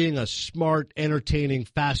than being a smart, entertaining,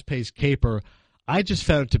 fast-paced caper, I just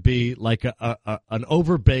found it to be like an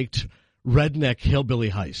overbaked redneck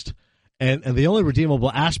hillbilly heist. And the only redeemable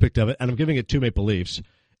aspect of it, and I'm giving it 2 Maple Leafs,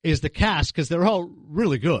 is the cast, because they're all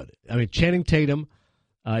really good. I mean, Channing Tatum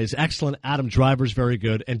is excellent. Adam Driver's very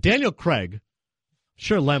good. And Daniel Craig,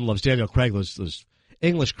 sure Lem loves Daniel Craig, those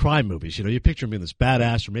English crime movies. You picture him being this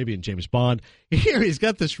badass, or maybe in James Bond. Here he's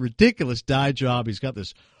got this ridiculous dye job. He's got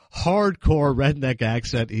this hardcore redneck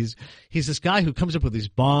accent. He's this guy who comes up with these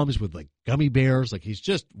bombs with like gummy bears. Like he's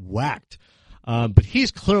just whacked. But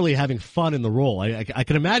he's clearly having fun in the role. I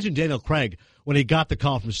can imagine Daniel Craig, when he got the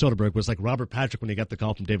call from Soderbergh, was like Robert Patrick when he got the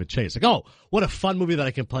call from David Chase. Like, oh, what a fun movie that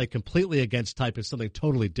I can play completely against type is something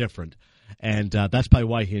totally different. And that's probably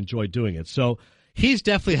why he enjoyed doing it. So he's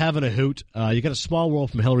definitely having a hoot. You got A Small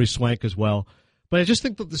World from Hilary Swank as well. But I just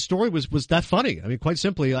think that the story was that funny. I mean, quite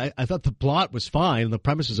simply, I thought the plot was fine. The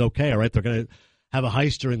premise is okay, all right? They're going to have a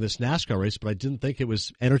heist during this NASCAR race, but I didn't think it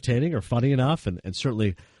was entertaining or funny enough. And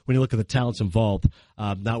certainly, when you look at the talents involved,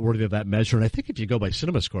 not worthy of that measure. And I think if you go by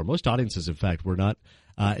CinemaScore, most audiences, in fact, were not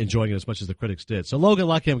enjoying it as much as the critics did. So Logan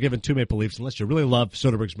Lucky, I'm giving 2 Maple Leafs. Unless you really love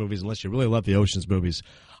Soderbergh's movies, unless you really love the Ocean's movies,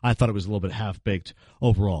 I thought it was a little bit half-baked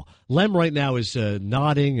overall. Lem right now is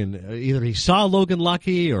nodding, and either he saw Logan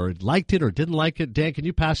Lucky or liked it or didn't like it. Dan, can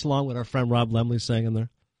you pass along what our friend Rob Lemley's saying in there?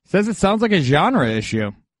 Says it sounds like a genre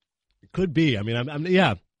issue. It could be. I mean,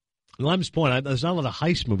 yeah. Lem's point, there's not a lot of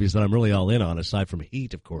heist movies that I'm really all in on, aside from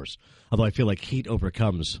Heat, of course. Although I feel like Heat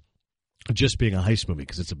overcomes just being a heist movie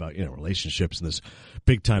because it's about, relationships and this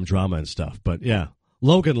big-time drama and stuff. But, yeah,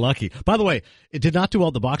 Logan Lucky. By the way, it did not do well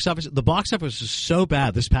at the box office. The box office was so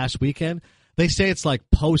bad this past weekend, they say it's like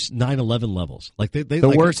post-9/11 levels. Like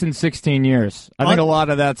the worst in 16 years. I think a lot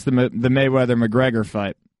of that's the Mayweather-McGregor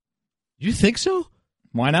fight. You think so?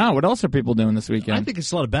 Why not? What else are people doing this weekend? I think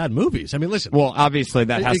it's a lot of bad movies. I mean, listen. Well, obviously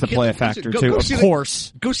that has to play a factor, too. Of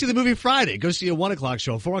course. Go see the movie Friday. Go see a 1 o'clock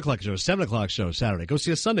show, a 4 o'clock show, a 7 o'clock show Saturday. Go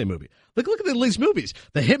see a Sunday movie. Look at these movies.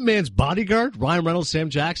 The Hitman's Bodyguard, Ryan Reynolds, Sam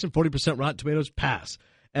Jackson, 40% Rotten Tomatoes, pass.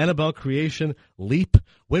 Annabelle Creation, Leap.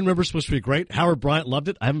 Wind River's supposed to be great. Howard Bryant loved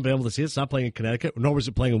it. I haven't been able to see it. It's not playing in Connecticut, nor was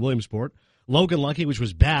it playing in Williamsport. Logan Lucky, which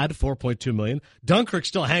was bad, $4.2 million. Dunkirk's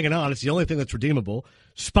still hanging on. It's the only thing that's redeemable.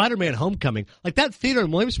 Spider-Man Homecoming. Like that theater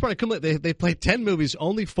in Williamsport, they played 10 movies,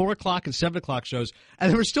 only 4 o'clock and 7 o'clock shows,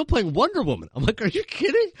 and they were still playing Wonder Woman. I'm like, are you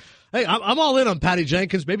kidding? Hey, I'm all in on Patty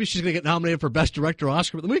Jenkins. Maybe she's going to get nominated for Best Director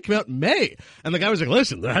Oscar. But the movie came out in May, and the guy was like,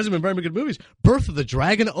 listen, there hasn't been very many good movies. Birth of the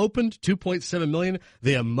Dragon opened, $2.7 million.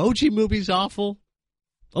 The Emoji Movie's awful.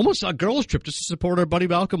 Almost a girls' trip just to support our buddy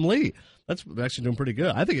Malcolm Lee. That's actually doing pretty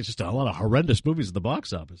good. I think it's just a lot of horrendous movies at the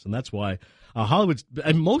box office, and that's why Hollywood's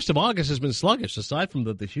and most of August has been sluggish. Aside from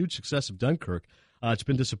the huge success of Dunkirk, it's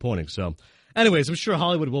been disappointing. So, anyways, I'm sure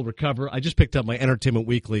Hollywood will recover. I just picked up my Entertainment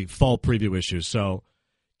Weekly fall preview issue, so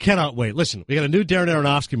cannot wait. Listen, we got a new Darren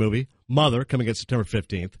Aronofsky movie, Mother, coming out September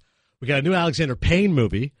 15th. We got a new Alexander Payne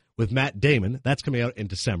movie with Matt Damon. That's coming out in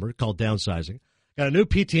December, called Downsizing. Got a new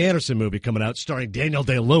P.T. Anderson movie coming out starring Daniel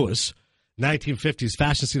Day-Lewis, 1950s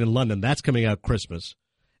fashion scene in London. That's coming out Christmas.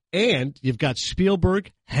 And you've got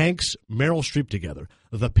Spielberg, Hanks, Meryl Streep together.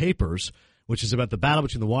 The Papers, which is about the battle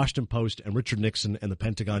between the Washington Post and Richard Nixon and the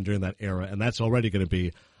Pentagon during that era. And that's already going to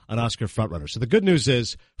be an Oscar frontrunner. So the good news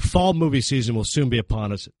is fall movie season will soon be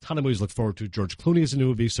upon us. A ton of movies to look forward to. George Clooney is a new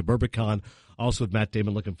movie, Suburbicon, also with Matt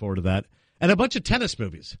Damon, looking forward to that. And a bunch of tennis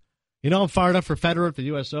movies. You know, I'm fired up for Federer at the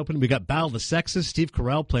U.S. Open. We got Battle of the Sexes, Steve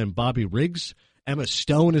Carell playing Bobby Riggs. Emma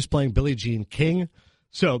Stone is playing Billie Jean King.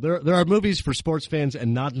 So there are movies for sports fans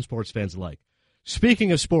and non-sports fans alike.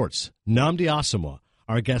 Speaking of sports, Nnamdi Asomugha,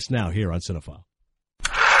 our guest now here on Cinephile.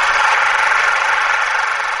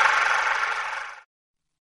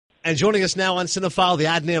 And joining us now on Cinephile, the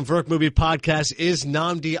Adnan Virk Movie Podcast, is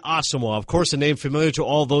Nnamdi Asomugha. Of course, a name familiar to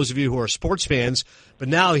all those of you who are sports fans, but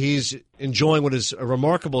now he's enjoying what is a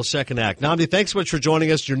remarkable second act. Nnamdi, thanks so much for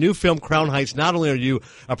joining us. Your new film, Crown Heights, not only are you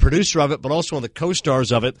a producer of it, but also one of the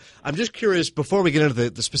co-stars of it. I'm just curious, before we get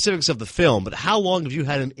into the specifics of the film, but how long have you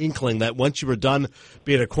had an inkling that once you were done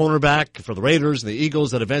being a cornerback for the Raiders and the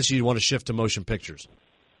Eagles, that eventually you'd want to shift to motion pictures?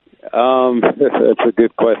 That's a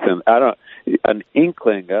good question. An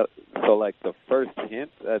inkling. So, like the first hint,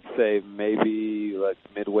 I'd say maybe like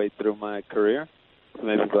midway through my career, so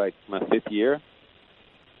maybe like my 5th year.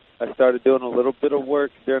 I started doing a little bit of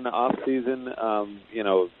work during the off season.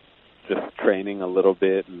 Just training a little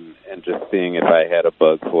bit and just seeing if I had a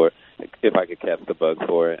bug for it, if I could catch the bug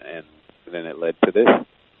for it, and then it led to this.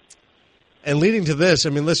 And leading to this, I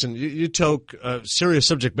mean, listen, you took serious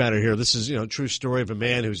subject matter here. This is, a true story of a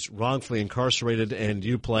man who's wrongfully incarcerated, and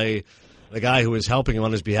you play the guy who is helping him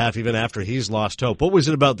on his behalf even after he's lost hope. What was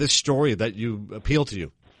it about this story that you appealed to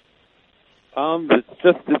you? It's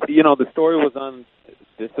just, the story was on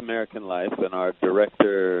This American Life, and our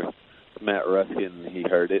director, Matt Ruskin, he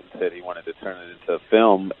heard it and said he wanted to turn it into a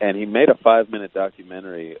film, and he made a 5-minute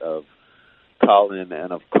documentary of Colin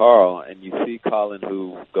and of Carl, and you see Colin,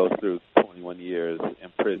 who goes through 21 years in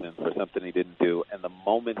prison for something he didn't do, and the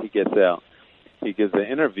moment he gets out, he gives an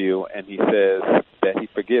interview, and he says that he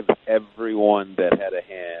forgives everyone that had a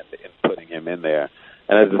hand in putting him in there.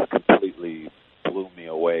 And it just completely blew me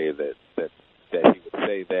away that he would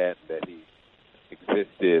say that he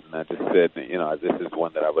existed. And I just said, this is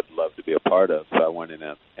one that I would love to be a part of. So I went in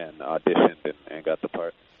and auditioned and got the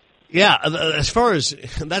part. Yeah, as far as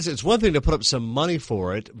it's one thing to put up some money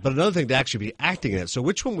for it, but another thing to actually be acting in it. So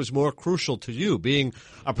which one was more crucial to you, being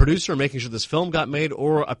a producer, making sure this film got made,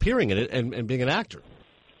 or appearing in it and being an actor?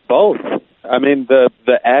 Both. I mean, the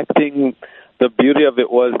acting, the beauty of it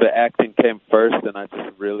was the acting came first, and I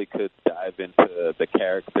just really could dive into the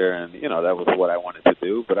character, and, that was what I wanted to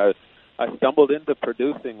do. But I stumbled into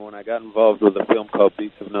producing when I got involved with a film called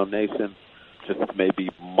Beats of No Nation, just maybe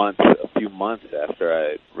a few months after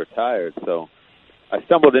I retired. So I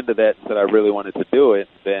stumbled into that and said I really wanted to do it.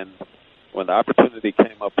 Then when the opportunity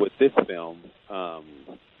came up with this film,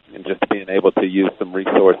 and just being able to use some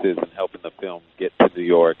resources and helping the film get to New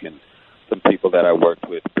York, and some people that I worked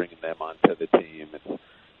with, bringing them onto the team,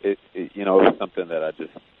 it was something that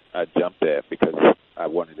I jumped at because I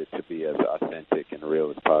wanted it to be as authentic and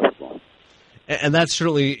real as possible. And that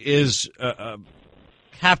certainly is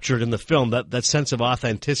captured in the film, that sense of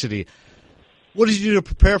authenticity. What did you do to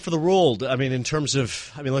prepare for the role? I mean, in terms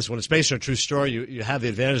of, listen, when it's based on a true story, you have the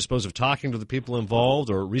advantage, I suppose, of talking to the people involved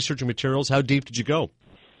or researching materials. How deep did you go?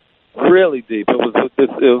 Really deep. It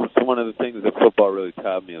was one of the things that football really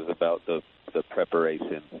taught me, is about the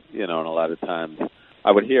preparation. You know, and a lot of times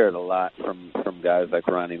I would hear it a lot from guys like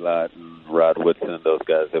Ronnie Lott and Rod Woodson and those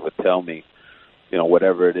guys that would tell me, you know,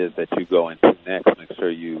 whatever it is that you go into next, make sure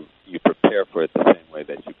you prepare for it the same way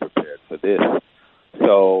that you prepared for this.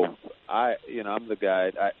 So I'm the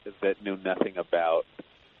guy that knew nothing about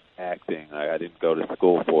acting. I didn't go to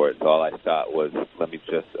school for it. So all I thought was, let me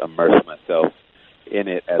just immerse myself in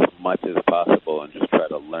it as much as possible and just try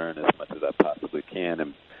to learn as much as I possibly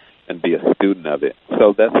can and be a student of it.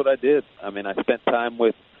 So that's what I did. I mean, I spent time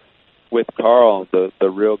with Carl, the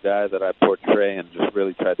real guy that I portray, and just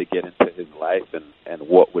really tried to get into his life and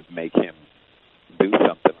what would make him do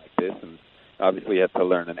something like this. And obviously had to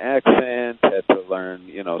learn an accent, had to learn,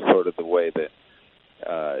 you know, sort of the way that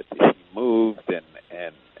he moved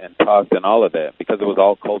and talked and all of that, because it was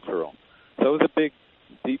all cultural. So it was a big,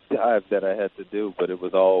 deep dive that I had to do, but it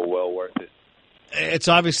was all well worth it. It's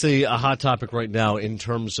obviously a hot topic right now in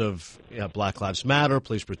terms of Black Lives Matter,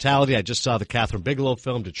 police brutality. I just saw the Catherine Bigelow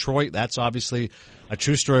film, Detroit. That's obviously a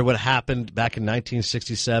true story, what happened back in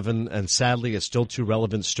 1967, and sadly a still too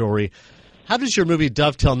relevant story. How does your movie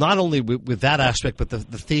dovetail not only with that aspect, but the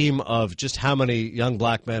theme of just how many young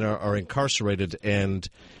black men are incarcerated and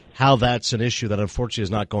how that's an issue that unfortunately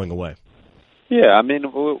is not going away? Yeah, I mean,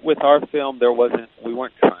 with our film, we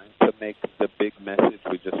weren't trying to make the big message.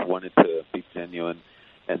 We just wanted to be genuine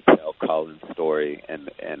and tell Colin's story and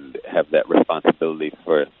have that responsibility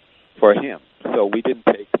for him. So we didn't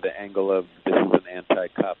take the angle of this is an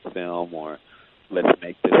anti-cop film or let's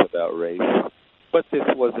make this about race. But this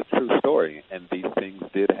was a true story, and these things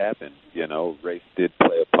did happen. You know, race did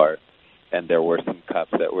play a part, and there were some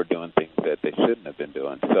cops that were doing things that they shouldn't have been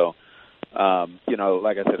doing. So, you know,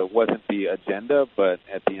 like I said, it wasn't the agenda, but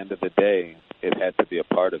at the end of the day, it had to be a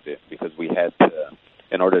part of it, because we had to,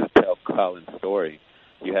 in order to tell Colin's story,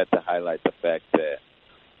 you had to highlight the fact that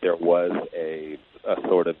there was a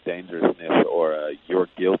sort of dangerousness or a you're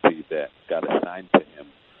guilty that got assigned to him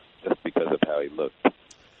just because of how he looked.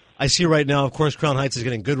 I see right now, of course, Crown Heights is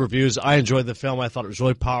getting good reviews. I enjoyed the film. I thought it was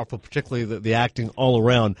really powerful, particularly the acting all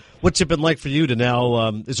around. What's it been like for you to now,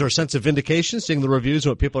 is there a sense of vindication seeing the reviews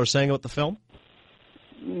and what people are saying about the film?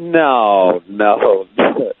 No, not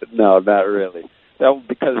really.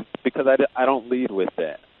 Because I don't lead with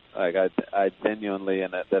that. Like I genuinely,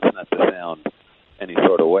 and that's not to sound any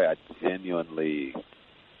sort of way, I genuinely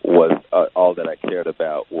was all that I cared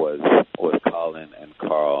about was Colin and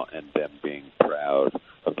Carl and them being proud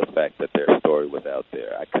of the fact that their story was out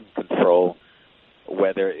there. I couldn't control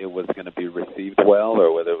whether it was going to be received well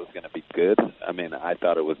or whether it was going to be good. I mean, I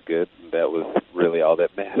thought it was good, and that was really all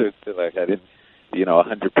that mattered. Like, I didn't,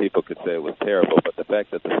 100 people could say it was terrible, but the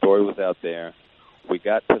fact that the story was out there, we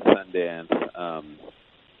got to Sundance,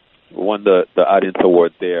 won the audience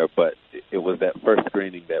award there, but it was that first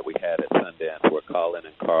screening that we had at Sundance where Colin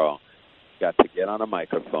and Carl got to get on a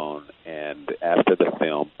microphone, and after the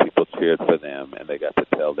film, people cheered for them, and they got to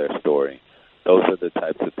tell their story. Those are the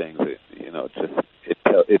types of things that,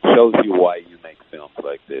 it shows you why you make films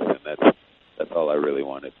like this, and that's all I really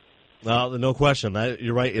wanted. Well, no question. That,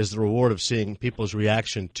 you're right, is the reward of seeing people's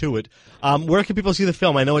reaction to it. Where can people see the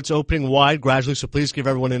film? I know it's opening wide gradually, so please give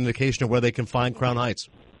everyone an indication of where they can find Crown Heights.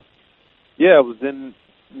 Yeah, it was in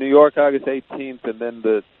New York, August 18th, and then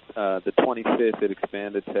the 25th it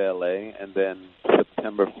expanded to L.A., and then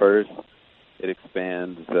September 1st it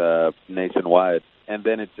expands nationwide, and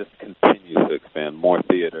then it just continues to expand. More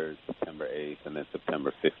theaters, September 8th, and then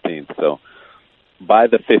September 15th. So by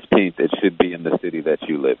the 15th, it should be in the city that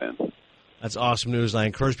you live in. That's awesome news. I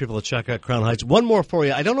encourage people to check out Crown Heights. One more for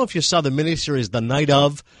you. I don't know if you saw the miniseries The Night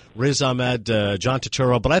Of, Riz Ahmed, John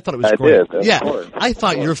Turturro, but I thought it was great. I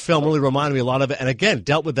thought your film really reminded me a lot of it, and again,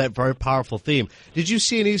 dealt with that very powerful theme. Did you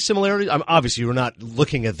see any similarities? Obviously, you were not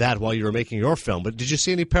looking at that while you were making your film, but did you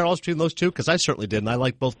see any parallels between those two? Because I certainly did, and I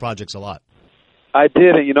like both projects a lot. I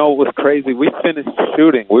did, and it was crazy. We finished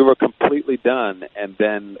shooting. We were completely done, and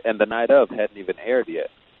The Night Of hadn't even aired yet.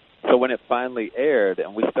 So when it finally aired,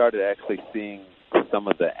 and we started actually seeing some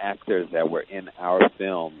of the actors that were in our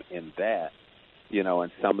film in that,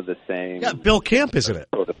 and some of the same... Yeah, Bill Camp, isn't it?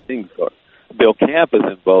 Sort of things. Bill Camp is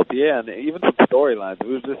in both, yeah, and even some storylines.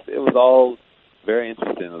 It was all very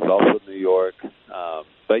interesting. It was also New York.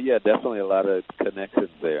 But yeah, definitely a lot of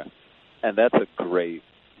connections there. And that was a great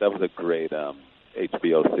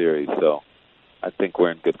HBO series, so I think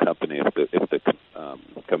we're in good company if the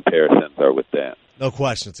comparisons are with that. No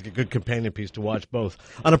question. It's a good companion piece to watch both.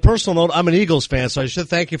 On a personal note, I'm an Eagles fan, so I should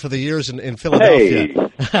thank you for the years in Philadelphia.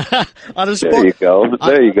 Hey, on a there you go.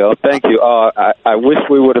 There you go. Thank you. I wish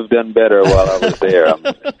we would have done better while I was there. I'm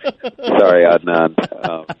sorry, Adnan.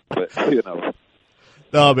 But, you know.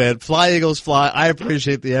 No, man. Fly, Eagles, fly. I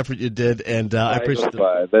appreciate the effort you did, and I appreciate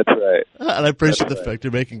That's right. And I appreciate the fact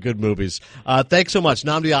you're making good movies. Thanks so much.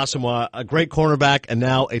 Nnamdi Asomugha, a great cornerback and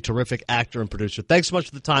now a terrific actor and producer. Thanks so much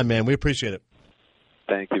for the time, man. We appreciate it.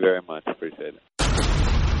 Thank you very much. Appreciate it.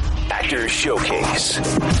 Actor Showcase.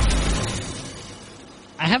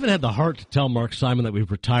 I haven't had the heart to tell Mark Simon that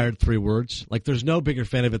we've retired 3 words. Like, there's no bigger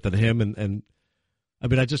fan of it than him, and I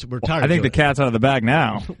mean, we're tired. I think the cat's out of the bag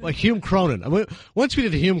now. Like Hume Cronin. Once we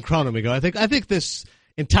did Hume Cronin, we go, I think this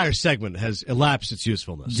entire segment has elapsed its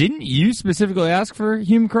usefulness. Didn't you specifically ask for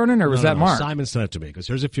Hume Cronin, or was that Mark? Simon sent it to me, because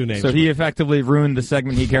here's a few names. So he effectively ruined the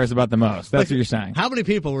segment he cares about the most. That's what you're saying. How many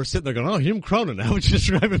people were sitting there going, oh, Hume Cronin, how would you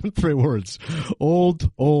describe him in 3 words? Old,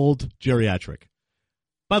 geriatric.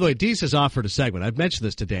 By the way, Deese has offered a segment. I've mentioned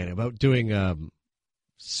this to Danny about doing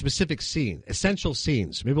specific scene, essential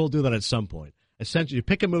scenes. Maybe we'll do that at some point. Essential. You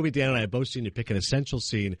pick a movie, Dan and I have both seen, you pick an essential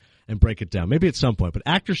scene and break it down. Maybe at some point. But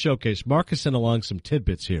Actor Showcase, Mark has sent along some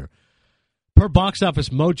tidbits here. Per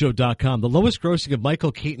BoxOfficeMojo.com, the lowest grossing of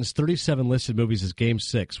Michael Keaton's 37 listed movies is Game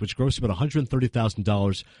 6, which grossed about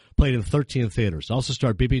 $130,000, played in 13 theaters. Also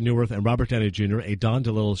starred Bebe Neuwirth and Robert Downey Jr., a Don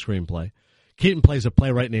DeLillo screenplay. Keaton plays a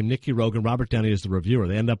playwright named Nicky Rogan. Robert Downey is the reviewer.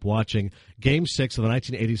 They end up watching Game 6 of the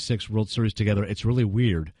 1986 World Series together. It's really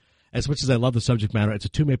weird. As much as I love the subject matter, it's a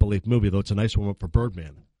 2 Maple Leaf movie, though it's a nice warm-up for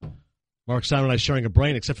Birdman. Mark Simon and I sharing a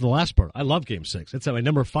brain, except for the last part. I love Game 6. It's my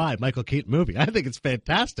number 5 Michael Keaton movie. I think it's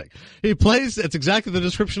fantastic. He plays, it's exactly the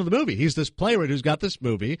description of the movie. He's this playwright who's got this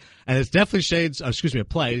movie, and it's definitely shades, a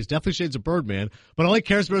play. It's definitely shades of Birdman, but all he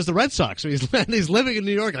cares about is the Red Sox. So he's living in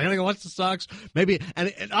New York. I'm going to go watch the Sox. Maybe, and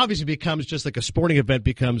it obviously becomes just like a sporting event,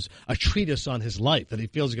 becomes a treatise on his life, that he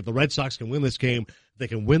feels like if the Red Sox can win this game, they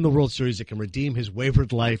can win the World Series. It can redeem his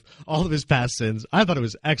wayward life, all of his past sins. I thought it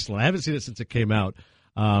was excellent. I haven't seen it since it came out.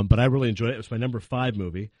 But I really enjoyed it. It was my number 5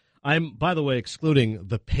 movie. I'm, by the way, excluding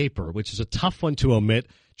The Paper, which is a tough one to omit.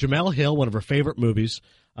 Jamel Hill, one of her favorite movies.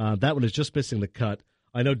 That one is just missing the cut.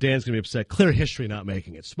 I know Dan's going to be upset. Clear History not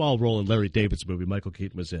making it. Small role in Larry David's movie Michael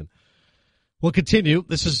Keaton was in. We'll continue.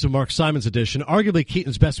 This is Mark Simon's edition. Arguably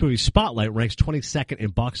Keaton's best movie, Spotlight, ranks 22nd in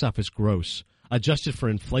box office gross, adjusted for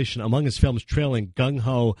inflation, among his films trailing Gung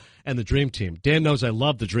Ho and The Dream Team. Dan knows I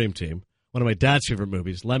love The Dream Team, one of my dad's favorite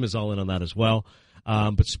movies. Lem is all in on that as well.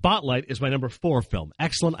 But Spotlight is my number 4 film.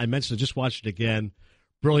 Excellent. I mentioned I just watched it again.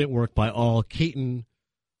 Brilliant work by all. Keaton,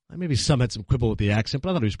 maybe some had some quibble with the accent,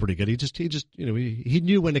 but I thought he was pretty good. He just he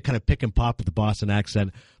knew when to kind of pick and pop with the Boston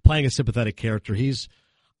accent, playing a sympathetic character. He's,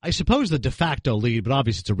 I suppose, the de facto lead, but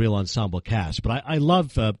obviously it's a real ensemble cast. But I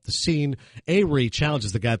love the scene, A, where he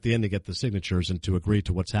challenges the guy at the end to get the signatures and to agree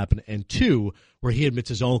to what's happened, and 2, where he admits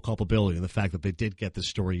his own culpability in the fact that they did get this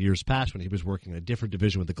story years past when he was working in a different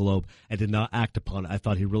division with the Globe and did not act upon it. I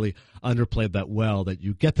thought he really underplayed that well, that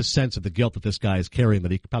you get the sense of the guilt that this guy is carrying,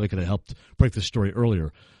 that he probably could have helped break the story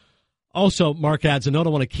earlier. Also, Mark adds, another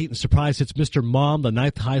one of Keaton's surprise hits, Mr. Mom, the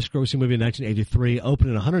 9th highest-grossing movie in 1983, opened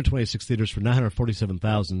in 126 theaters for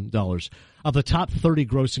 $947,000. Of the top 30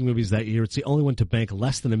 grossing movies that year, it's the only one to bank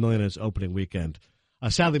less than $1 million in its opening weekend.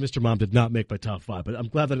 Sadly, Mr. Mom did not make my top 5, but I'm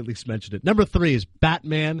glad that I at least mentioned it. Number 3 is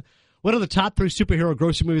Batman, one of the top 3 superhero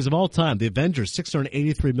grossing movies of all time. The Avengers,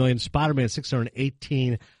 $683 million, Spider-Man,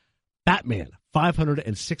 $618, Batman,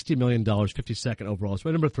 $560 million, 52nd overall. It's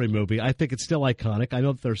my number 3 movie. I think it's still iconic. I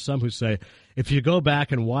know that there's some who say if you go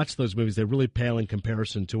back and watch those movies, they really pale in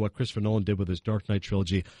comparison to what Christopher Nolan did with his Dark Knight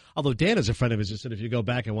trilogy. Although Dan is a friend of his, just said if you go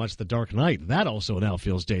back and watch The Dark Knight, that also now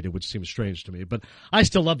feels dated, which seems strange to me. But I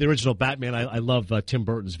still love the original Batman. I love Tim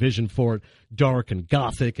Burton's vision for it, dark and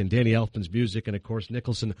gothic, and Danny Elfman's music, and of course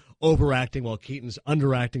Nicholson overacting while Keaton's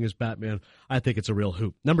underacting as Batman. I think it's a real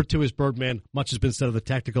hoop. Number 2 is Birdman. Much has been said of the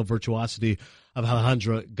technical virtuosity of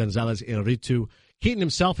Alejandro González Iñárritu. Keaton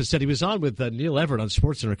himself has said he was on with Neil Everett on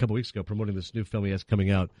SportsCenter a couple weeks ago promoting this new film he has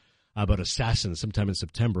coming out about assassins sometime in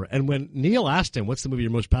September. And when Neil asked him, what's the movie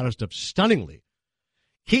you're most proud of, stunningly,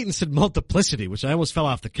 Keaton said Multiplicity, which I almost fell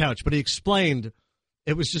off the couch, but he explained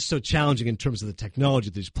it was just so challenging in terms of the technology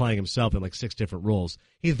that he's playing himself in like 6 different roles.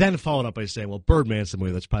 He then followed up by saying, well, Birdman's the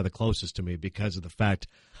movie that's probably the closest to me because of the fact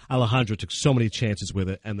Alejandro took so many chances with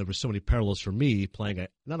it, and there were so many parallels for me playing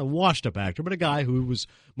not a washed-up actor, but a guy who was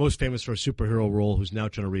most famous for a superhero role who's now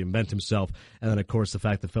trying to reinvent himself. And then, of course, the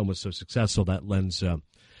fact the film was so successful, that lends to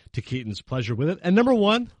Keaton's pleasure with it. And number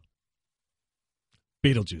 1,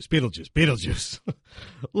 Beetlejuice.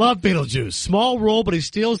 Love Beetlejuice. Small role, but he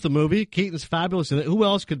steals the movie. Keaton's fabulous in it. Who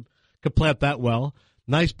else could play it that well?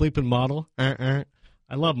 Nice bleeping model. I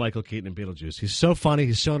love Michael Keaton in Beetlejuice. He's so funny.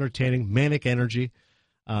 He's so entertaining. Manic energy.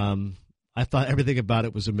 I thought everything about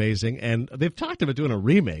it was amazing. And they've talked about doing a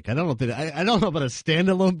remake. I don't know about a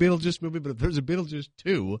standalone Beetlejuice movie, but if there's a Beetlejuice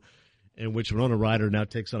 2 in which Winona Ryder now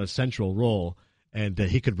takes on a central role, and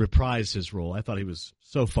he could reprise his role. I thought he was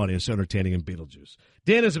so funny and so entertaining in Beetlejuice.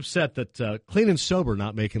 Dan is upset that Clean and Sober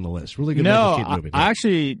not making the list. Really good Michael Keaton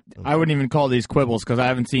movie. I wouldn't even call these quibbles because I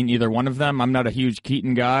haven't seen either one of them. I'm not a huge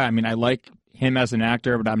Keaton guy. I mean, I like him as an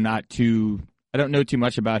actor, but I don't know too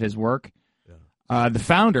much about his work. Yeah. The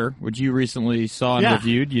Founder, which you recently saw and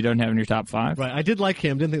reviewed, you don't have in your top 5. Right, I did like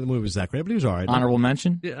him. Didn't think the movie was that great, but he was all right. Honorable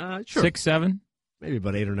mention? Yeah, sure. 6, 7? Maybe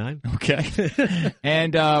about 8 or 9. Okay.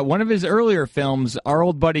 And one of his earlier films, our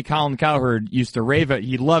old buddy Colin Cowherd used to rave at.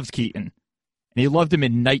 He loves Keaton. And he loved him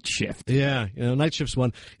in Night Shift. Yeah, Night Shift's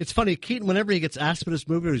one. It's funny, Keaton, whenever he gets asked about this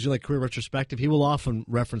movie or he's doing like career retrospective, he will often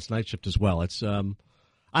reference Night Shift as well. It's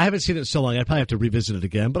I haven't seen it in so long. I'd probably have to revisit it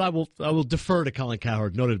again, but I will defer to Colin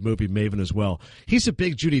Cowherd, noted movie maven as well. He's a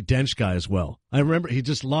big Judi Dench guy as well. I remember he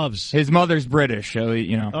just loves... His mother's British, so,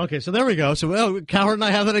 Okay, so there we go. So, Cowherd and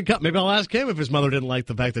I have that in common. Maybe I'll ask him if his mother didn't like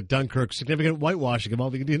the fact that Dunkirk, significant whitewashing of all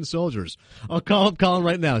the Indian soldiers. I'll call him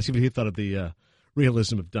right now, see what he thought of the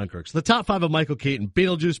realism of Dunkirk. So the top 5 of Michael Keaton: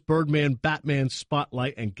 Beetlejuice, Birdman, Batman,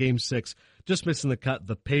 Spotlight, and Game 6. Just missing the cut,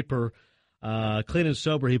 The Paper. Clean and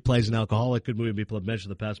Sober, he plays an alcoholic. Good movie people have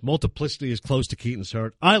mentioned in the past. Multiplicity is close to Keaton's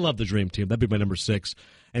heart. I love The Dream Team. That'd be my number 6.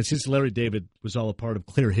 And since Larry David was all a part of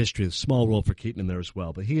Clear History, a small role for Keaton in there as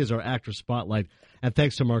well. But he is our actor spotlight. And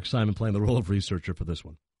thanks to Mark Simon playing the role of researcher for this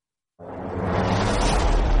one.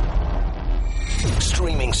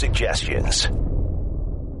 Streaming suggestions.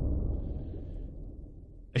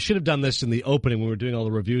 I should have done this in the opening when we were doing all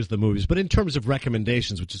the reviews of the movies, but in terms of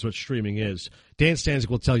recommendations, which is what streaming is, Dan Stanzik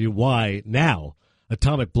will tell you why now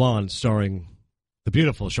Atomic Blonde, starring the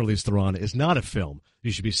beautiful Charlize Theron, is not a film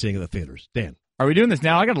you should be seeing in the theaters. Dan. Are we doing this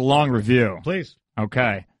now? I got a long review. Please.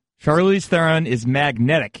 Okay. Charlize Theron is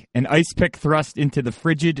magnetic, an ice pick thrust into the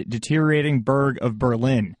frigid, deteriorating burg of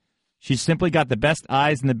Berlin. She's simply got the best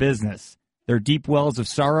eyes in the business. They're deep wells of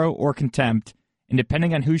sorrow or contempt, and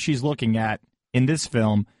depending on who she's looking at, in this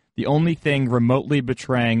film, the only thing remotely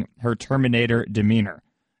betraying her Terminator demeanor.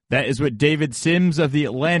 That is what David Sims of The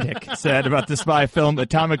Atlantic said about the spy film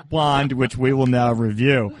Atomic Blonde, which we will now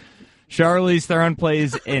review. Charlize Theron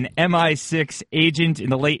plays an MI6 agent in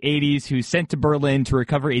the late 80s who's sent to Berlin to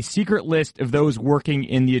recover a secret list of those working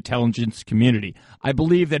in the intelligence community. I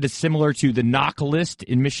believe that is similar to the knock list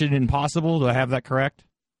in Mission Impossible. Do I have that correct?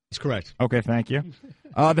 That's correct. Okay, thank you.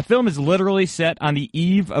 The film is literally set on the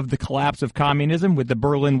eve of the collapse of communism, with the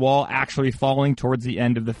Berlin Wall actually falling towards the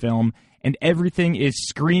end of the film, and everything is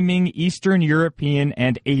screaming Eastern European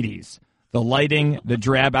and 80s. The lighting, the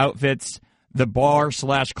drab outfits, the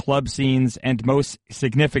bar/club scenes, and most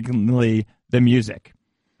significantly, the music.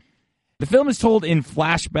 The film is told in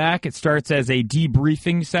flashback. It starts as a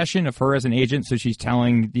debriefing session of her as an agent, so she's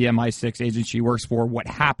telling the MI6 agent she works for what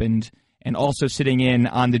happened. And also sitting in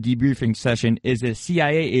on the debriefing session is a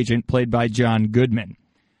CIA agent played by John Goodman.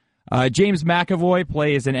 James McAvoy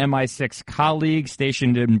plays an MI6 colleague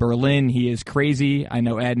stationed in Berlin. He is crazy. I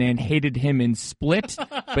know Adnan hated him in Split,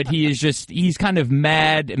 but he's kind of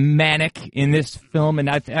manic in this film, and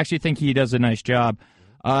I actually think he does a nice job.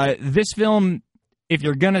 This film, if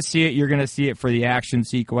you're going to see it, you're going to see it for the action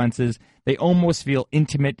sequences. They almost feel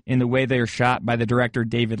intimate in the way they are shot by the director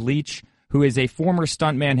David Leitch, who is a former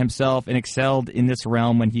stuntman himself and excelled in this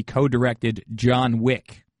realm when he co-directed John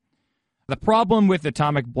Wick. The problem with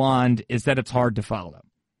Atomic Blonde is that it's hard to follow.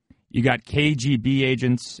 You got KGB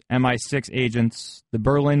agents, MI6 agents, the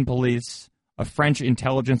Berlin police, a French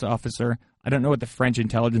intelligence officer. I don't know what the French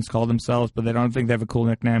intelligence call themselves, but I don't think they have a cool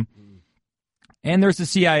nickname. And there's the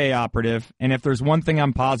CIA operative, and if there's one thing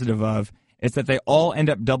I'm positive of, it's that they all end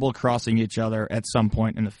up double-crossing each other at some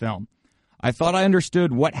point in the film. I thought I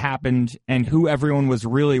understood what happened and who everyone was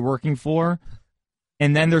really working for,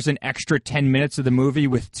 and then there's an extra 10 minutes of the movie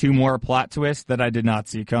with 2 more plot twists that I did not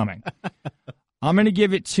see coming. I'm going to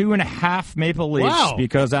give it 2.5 Maple Leafs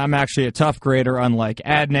because I'm actually a tough grader, unlike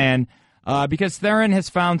Adnan, because Theron has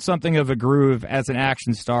found something of a groove as an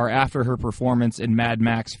action star after her performance in Mad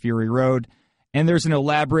Max Fury Road, and there's an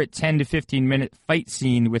elaborate 10 to 15-minute fight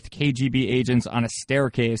scene with KGB agents on a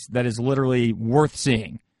staircase that is literally worth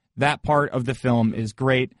seeing. That part of the film is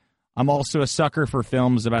great. I'm also a sucker for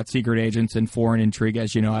films about secret agents and foreign intrigue.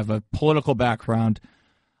 As you know, I have a political background.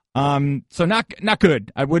 So not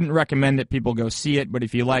good. I wouldn't recommend that people go see it, but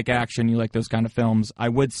if you like action, you like those kind of films, I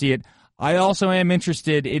would see it. I also am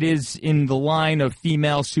interested. It is in the line of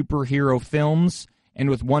female superhero films, and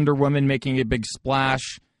with Wonder Woman making a big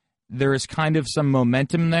splash, there is kind of some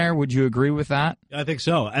momentum there. Would you agree with that? I think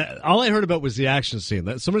so. All I heard about was the action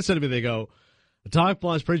scene. Someone said to me, they go, Atomic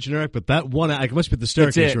Blonde's pretty generic, but that one, it must be the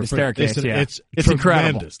staircase. The staircase, said, yeah. It's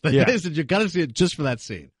incredible. Yeah. They said, you got to see it just for that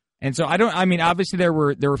scene. And so obviously there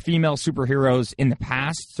were female superheroes in the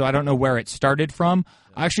past, so I don't know where it started from.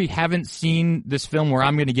 I actually haven't seen this film where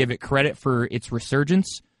I'm going to give it credit for its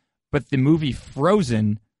resurgence, but the movie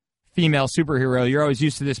Frozen, female superhero, you're always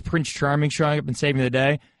used to this Prince Charming showing up and saving the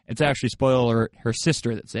day. It's actually, spoiler alert, her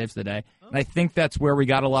sister that saves the day. And I think that's where we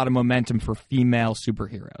got a lot of momentum for female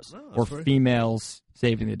superheroes, or females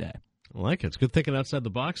saving the day. I like it. It's good thinking outside the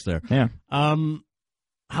box there. Yeah.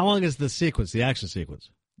 How long is the sequence, the action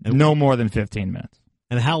sequence? And no more than 15 minutes.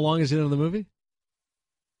 And how long is it in the movie?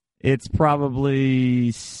 It's probably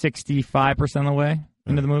 65% of the way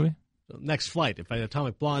into the movie. Next flight, if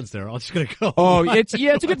Atomic Blonde's there, I'm just going to go. Oh, it's a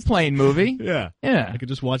good plane movie. Yeah. I could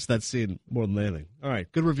just watch that scene more than anything. All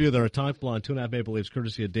right, good review there. Atomic Blonde, 2.5 Maple Leafs,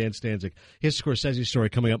 courtesy of Dan Stanzik. His Scorsese story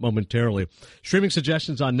coming up momentarily. Streaming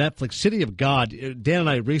suggestions on Netflix, City of God. Dan and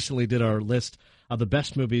I recently did our list of the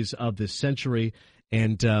best movies of this century.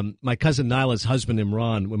 And my cousin Nyla's husband,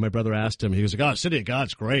 Imran, when my brother asked him, he was like, oh, City of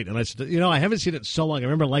God's great. And I said, I haven't seen it in so long. I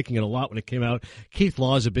remember liking it a lot when it came out. Keith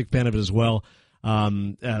Law is a big fan of it as well.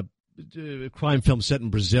 Crime film set in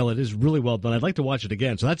Brazil. It is really well done. I'd like to watch it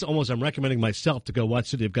again. So that's almost, I'm recommending myself to go watch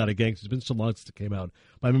City of God again because it's been so long since it came out.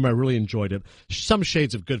 But I remember I really enjoyed it. Some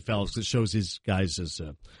shades of Goodfellas that shows these guys as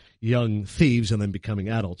young thieves and then becoming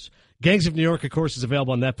adults. Gangs of New York, of course, is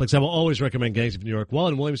available on Netflix. I will always recommend Gangs of New York. While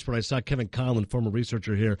in Williamsport, I saw Kevin Conlon, former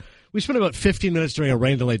researcher here. We spent about 15 minutes during a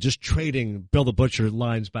rain delay just trading Bill the Butcher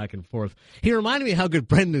lines back and forth. He reminded me how good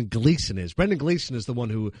Brendan Gleeson is. Brendan Gleeson is the one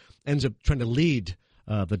who ends up trying to lead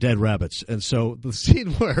the Dead Rabbits. And so the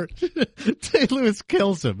scene where Day-Lewis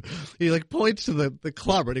kills him, he points to the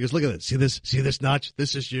clubber and he goes, look at this. See this notch?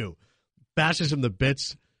 This is you. Bashes him to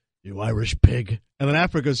bits. You Irish pig. And then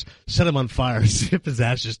after it goes, set him on fire. See if his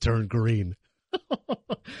ashes turn green.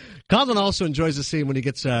 Conlon also enjoys the scene when he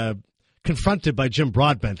gets confronted by Jim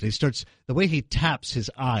Broadbent. He starts, the way he taps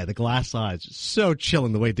his eye, the glass eyes, so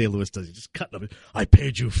chilling the way Day-Lewis does. He just cutting him. I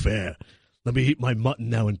paid you fair. Let me eat my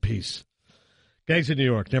mutton now in peace. Gangs of New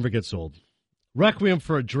York never gets old. Requiem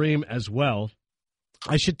for a Dream as well.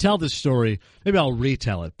 I should tell this story. Maybe I'll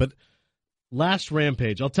retell it. But last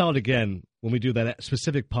Rampage, I'll tell it again when we do that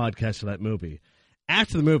specific podcast of that movie.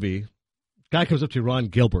 After the movie, guy comes up to Ron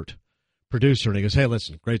Gilbert, producer, and he goes, hey,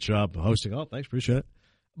 listen, great job hosting. Oh, thanks, appreciate it.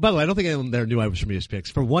 By the way, I don't think anyone there knew I was from ESPN.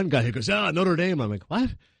 For one guy who goes, Notre Dame. I'm like, what?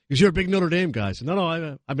 Because you're a big Notre Dame guy. I said, no,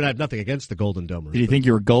 I have nothing against the Golden Domers. Did you think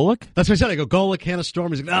you were Golick? That's what I said. I go, Golick, Hannah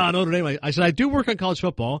Storm. He's like, Notre Dame. I said, I do work on college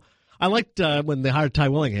football. I liked when they hired Ty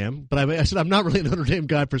Willingham, but I said, I'm not really a Notre Dame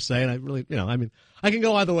guy per se, and I really, I can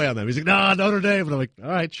go either way on them. He's like, no, Notre Dame. And I'm like, all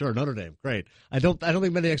right, sure, Notre Dame. Great. I don't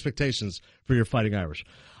think many expectations for your Fighting Irish.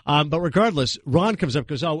 But regardless, Ron comes up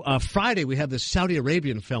and goes, Friday we have this Saudi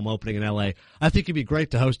Arabian film opening in L.A. I think it'd be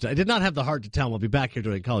great to host it. I did not have the heart to tell him I'll be back here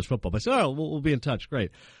doing college football. But I said, we'll be in touch. Great.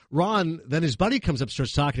 Ron, then his buddy comes up,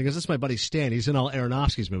 starts talking. He goes, this is my buddy Stan. He's in all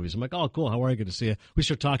Aronofsky's movies. I'm like, oh, cool. How are you? Good to see you. We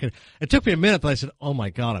start talking. It took me a minute, but I said, oh, my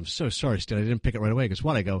God, I'm so sorry, Stan. I didn't pick it right away. He goes,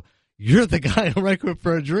 what? I go, you're the guy on Requiem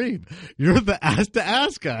for a Dream. You're the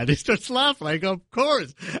ass-to-ass guy. And he starts laughing. I go, of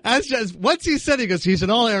course. Once he said, he goes, he's in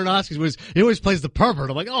all Aronofsky's movies. He always plays the pervert.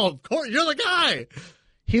 I'm like, oh, of course, you're the guy.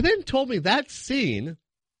 He then told me that scene.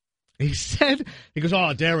 He said, he goes,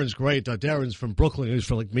 oh, Darren's great. Darren's from Brooklyn. He was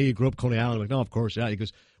from me. He grew up Coney Island. I'm like, no, of course, yeah. He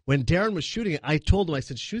goes, when Darren was shooting it, I told him, I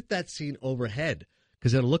said, shoot that scene overhead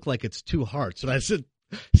because it'll look like it's two hearts. And I said,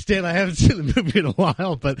 Stan, I haven't seen the movie in a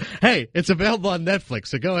while, but hey, it's available on Netflix,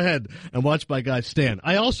 so go ahead and watch my guy Stan.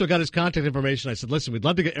 I also got his contact information. I said, listen, we'd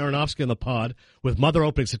love to get Aronofsky on the pod with Mother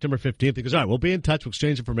opening September 15th. He goes, all right, we'll be in touch, we'll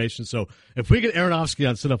exchange information. So if we get Aronofsky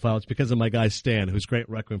on Cinephile, it's because of my guy Stan, who's great at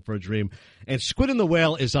Requiem for a Dream. And Squid and the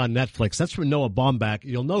Whale is on Netflix. That's from Noah Baumbach.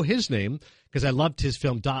 You'll know his name because I loved his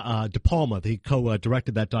film De Palma. He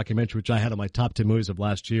co-directed that documentary, which I had on my top 10 movies of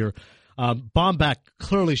last year. Baumbach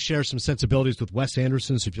clearly shares some sensibilities with Wes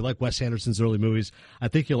Anderson, so if you like Wes Anderson's early movies, I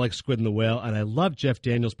think you'll like Squid and the Whale, and I love Jeff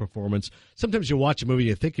Daniels' performance. Sometimes you watch a movie,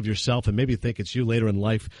 you think of yourself, and maybe think it's you later in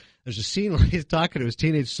life. There's a scene where he's talking to his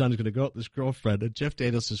teenage son who's going to go out with his girlfriend, and Jeff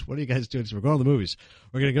Daniels says, what are you guys doing? He says, we're going to the movies.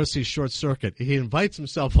 We're going to go see Short Circuit. He invites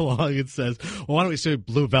himself along and says, well, why don't we see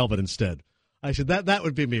Blue Velvet instead? I said, that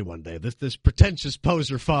would be me one day. This pretentious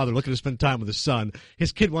poser father looking to spend time with his son.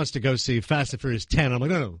 His kid wants to go see Fast and Furious 10. I'm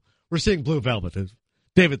like, no, we're seeing Blue Velvet. It's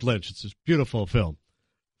David Lynch. It's this beautiful film.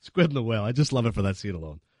 Squid and the Whale. I just love it for that scene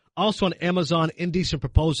alone. Also on Amazon, Indecent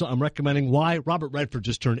Proposal, I'm recommending Why Robert Redford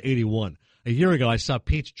just turned 81. A year ago, I saw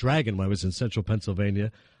Pete's Dragon when I was in central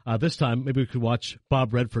Pennsylvania. This time, maybe we could watch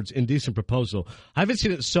Bob Redford's Indecent Proposal. I haven't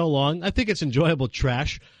seen it in so long. I think it's enjoyable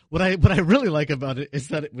trash. What I really like about it is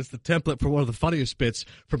that it was the template for one of the funniest bits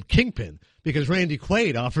from Kingpin, because Randy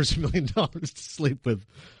Quaid offers $1 million to sleep with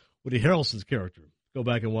Woody Harrelson's character. Go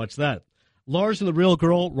back and watch that. Lars and the Real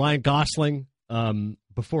Girl, Ryan Gosling,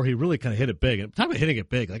 before he really kind of hit it big. And talking about hitting it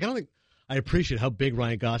big, like I don't think I appreciate how big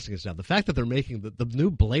Ryan Gosling is now. The fact that they're making the new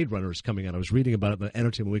Blade Runner is coming out. I was reading about it in the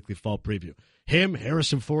Entertainment Weekly fall preview. Him,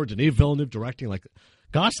 Harrison Ford, Denis Villeneuve directing. Like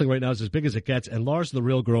Gosling right now is as big as it gets. And Lars and the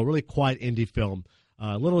Real Girl, really quiet indie film.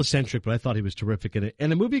 A little eccentric, but I thought he was terrific in it.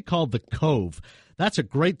 And a movie called The Cove. That's a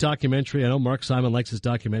great documentary. I know Mark Simon likes his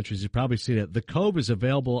documentaries. You've probably seen it. The Cove is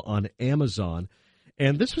available on Amazon.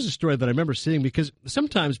 And this was a story that I remember seeing because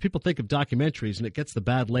sometimes people think of documentaries and it gets the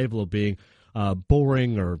bad label of being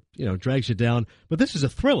boring or, drags you down. But this is a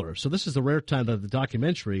thriller. So this is the rare time that the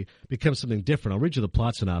documentary becomes something different. I'll read you the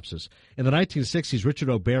plot synopsis. In the 1960s, Richard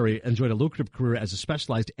O'Barry enjoyed a lucrative career as a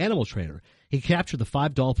specialized animal trainer. He captured the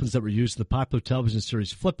 5 dolphins that were used in the popular television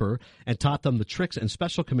series Flipper and taught them the tricks and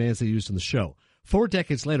special commands they used in the show. 4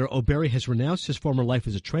 decades later, O'Barry has renounced his former life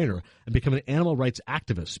as a trainer and become an animal rights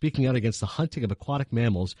activist, speaking out against the hunting of aquatic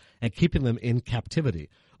mammals and keeping them in captivity.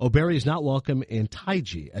 O'Barry is not welcome in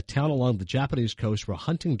Taiji, a town along the Japanese coast where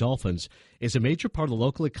hunting dolphins is a major part of the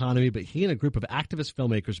local economy, but he and a group of activist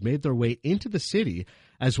filmmakers made their way into the city,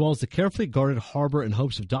 as well as the carefully guarded harbor in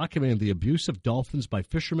hopes of documenting the abuse of dolphins by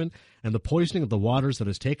fishermen and the poisoning of the waters that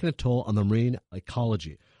has taken a toll on the marine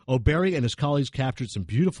ecology. O'Barry and his colleagues captured some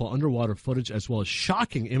beautiful underwater footage as well as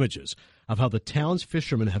shocking images of how the town's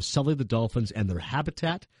fishermen have sullied the dolphins and their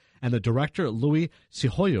habitat, and the director, Louis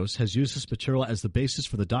Cihoyos, has used this material as the basis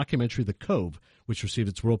for the documentary The Cove, which received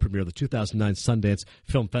its world premiere at the 2009 Sundance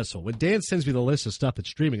Film Festival. When Dan sends me the list of stuff that's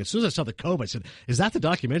streaming, as soon as I saw The Cove, I said, is that the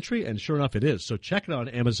documentary? And sure enough, it is. So check it out on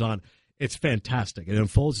Amazon. It's fantastic. It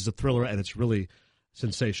unfolds as a thriller, and it's really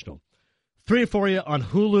sensational. 3 for you on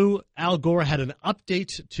Hulu. Al Gore had an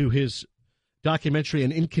update to his documentary,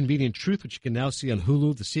 An Inconvenient Truth, which you can now see on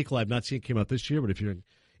Hulu. The sequel I've not seen came out this year, but if you're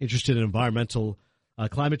interested in environmental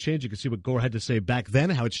climate change, you can see what Gore had to say back then,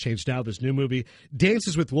 how it's changed now. This new movie,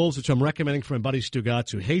 Dances with Wolves, which I'm recommending for my buddy Stu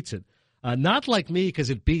Gatz, who hates it. Not like me because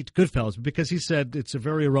it beat Goodfellas, but because he said it's a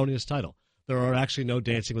very erroneous title. There are actually no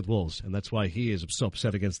Dancing with Wolves, and that's why he is so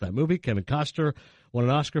upset against that movie. Kevin Costner won an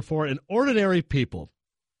Oscar for it. And Ordinary People.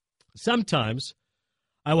 Sometimes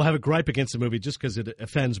I will have a gripe against a movie just because it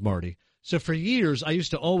offends Marty. So for years, I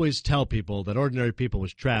used to always tell people that Ordinary People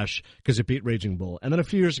was trash because it beat Raging Bull. And then a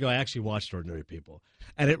few years ago, I actually watched Ordinary People.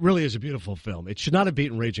 And it really is a beautiful film. It should not have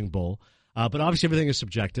beaten Raging Bull, but obviously everything is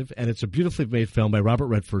subjective. And it's a beautifully made film by Robert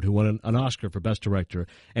Redford, who won an Oscar for Best Director.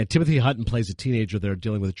 And Timothy Hutton plays a teenager there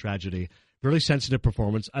dealing with a tragedy. Really sensitive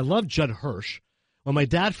performance. I love Judd Hirsch. When my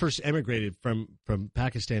dad first emigrated from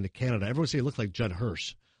Pakistan to Canada, everyone said he looked like Judd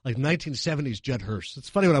Hirsch. Like 1970s Judd Hirsch. It's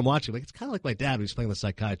funny when I'm watching. Like it's kind of like my dad when he's playing the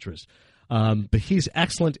psychiatrist. But he's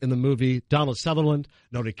excellent in the movie. Donald Sutherland,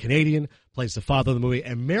 noted Canadian, plays the father of the movie.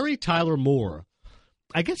 And Mary Tyler Moore.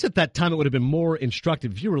 I guess at that time it would have been more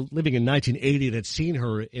instructive. If you were living in 1980 and had seen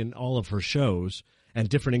her in all of her shows and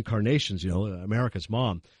different incarnations, America's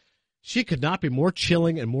Mom, she could not be more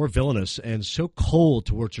chilling and more villainous and so cold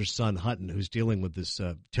towards her son, Hutton, who's dealing with this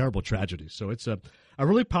terrible tragedy. So it's a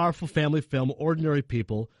really powerful family film, Ordinary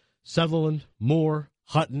People. Sutherland, Moore,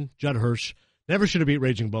 Hutton, Judd Hirsch. Never should have beat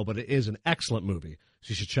Raging Bull, but it is an excellent movie. So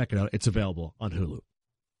you should check it out. It's available on Hulu.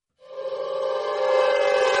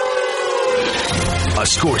 A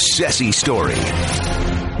Scorsese story.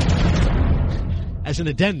 As an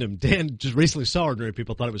addendum, Dan just recently saw Ordinary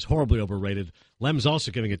People, thought it was horribly overrated. Lem's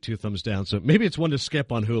also giving it 2 thumbs down, so maybe it's one to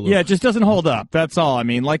skip on Hulu. Yeah, it just doesn't hold up. That's all. I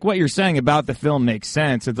mean, like what you're saying about the film makes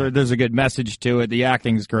sense. There's a good message to it. The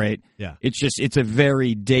acting's great. Yeah. It's a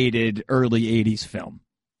very dated early 80s film.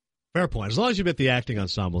 Fair point. As long as you admit the acting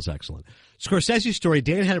ensemble's excellent. Scorsese's story,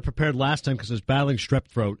 Dan had it prepared last time because he was battling strep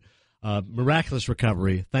throat. Miraculous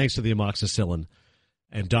recovery, thanks to the amoxicillin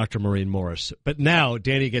and Dr. Maureen Morris. But now,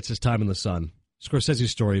 Danny gets his time in the sun. Scorsese's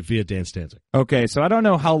story via Dan Stanzik. Okay, so I don't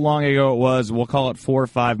know how long ago it was. We'll call it 4 or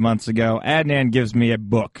 5 months ago. Adnan gives me a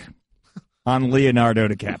book on Leonardo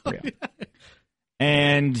DiCaprio.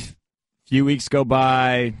 And a few weeks go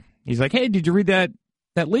by. He's like, hey, did you read that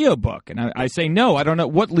that Leo book? And I say, no, I don't know.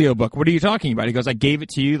 What Leo book? What are you talking about? He goes, I gave it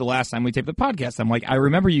to you the last time we taped the podcast. I'm like, I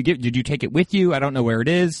remember did you take it with you? I don't know where it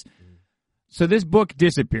is. So this book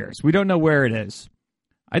disappears. We don't know where it is.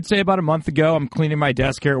 I'd say about a month ago, I'm cleaning my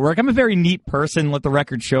desk here at work. I'm a very neat person, let the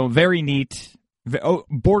record show. Very neat.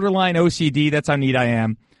 Borderline OCD, that's how neat I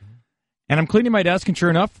am. And I'm cleaning my desk, and sure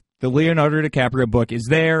enough, the Leonardo DiCaprio book is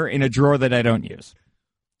there in a drawer that I don't use.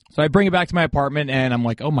 So I bring it back to my apartment, and I'm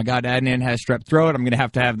like, oh, my God, Adnan has strep throat. I'm going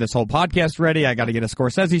to have this whole podcast ready. I got to get a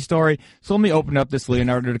Scorsese story. So let me open up this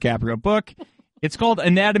Leonardo DiCaprio book. It's called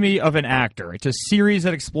Anatomy of an Actor. It's a series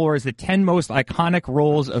that explores the 10 most iconic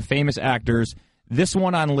roles of famous actors. This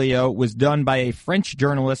one on Leo was done by a French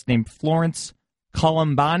journalist named Florence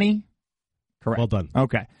Colombani. Correct. Well done.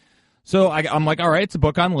 Okay. So I'm like, all right, it's a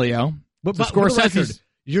book on Leo. But Scorsese's...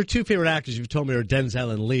 Your two favorite actors you've told me are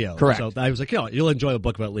Denzel and Leo. Correct. So I was like, you'll enjoy a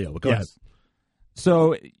book about Leo. But go ahead.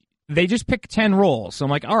 So they just pick 10 roles. So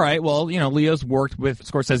I'm like, all right, well, Leo's worked with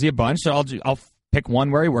Scorsese a bunch, so I'll pick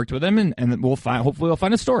one where he worked with him, and hopefully we'll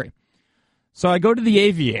find a story. So I go to The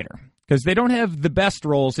Aviator, because they don't have the best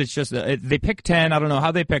roles. It's just they pick 10. I don't know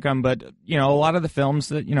how they pick them, but a lot of the films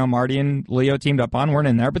that Marty and Leo teamed up on weren't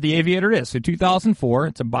in there, but The Aviator is. So 2004,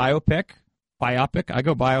 it's a biopic. I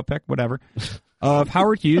go biopic, whatever. Of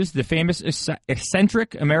Howard Hughes, the famous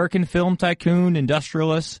eccentric American film tycoon,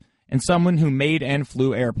 industrialist, and someone who made and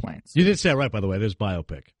flew airplanes. You did say it right, by the way. It is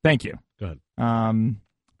biopic. Thank you. Go ahead.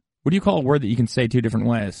 What do you call a word that you can say two different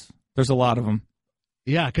ways? There's a lot of them.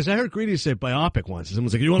 Yeah, because I heard Greedy say biopic once.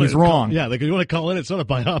 Someone's like, he's wrong. Yeah, like, you want to call it? It's not a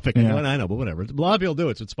biopic. Yeah. I know, but whatever. A lot of people do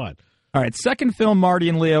it, so it's fine. All right, second film Marty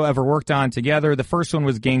and Leo ever worked on together. The first one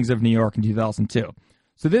was Gangs of New York in 2002.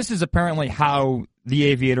 So this is apparently how The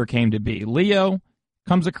Aviator came to be. Leo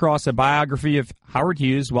comes across a biography of Howard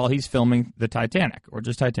Hughes while he's filming the Titanic, or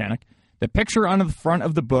just Titanic. The picture on the front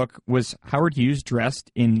of the book was Howard Hughes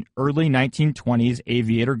dressed in early 1920s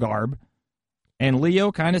aviator garb, and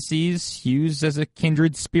Leo kind of sees Hughes as a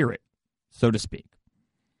kindred spirit, so to speak.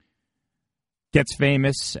 Gets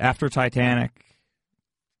famous after Titanic,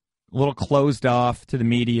 a little closed off to the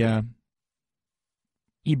media.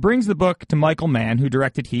 He brings the book to Michael Mann, who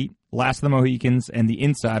directed Heat, Last of the Mohicans, and The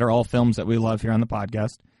Insider, all films that we love here on the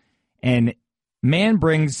podcast. And Mann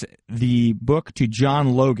brings the book to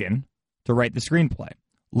John Logan to write the screenplay.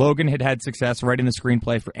 Logan had success writing the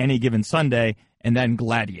screenplay for Any Given Sunday and then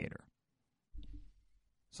Gladiator.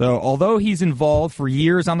 So although he's involved for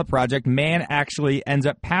years on the project, Mann actually ends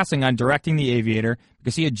up passing on directing The Aviator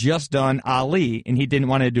because he had just done Ali and he didn't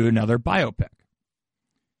want to do another biopic.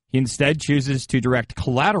 He instead chooses to direct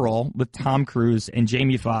Collateral with Tom Cruise and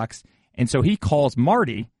Jamie Foxx, and so he calls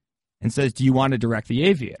Marty and says, do you want to direct The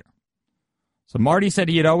Aviator? So Marty said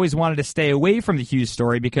he had always wanted to stay away from the Hughes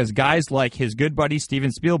story because guys like his good buddy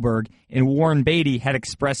Steven Spielberg and Warren Beatty had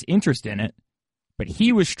expressed interest in it, but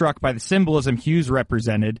he was struck by the symbolism Hughes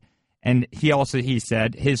represented, and he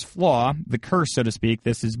said, his flaw, the curse, so to speak,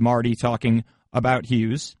 this is Marty talking about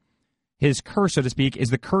Hughes, his curse, so to speak,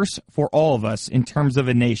 is the curse for all of us in terms of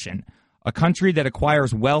a nation, a country that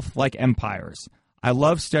acquires wealth like empires. I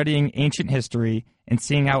love studying ancient history and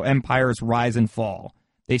seeing how empires rise and fall.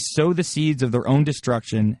 They sow the seeds of their own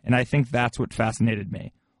destruction, and I think that's what fascinated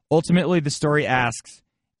me. Ultimately, the story asks,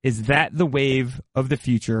 is that the wave of the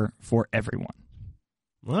future for everyone?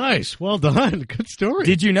 Nice. Well done. Good story.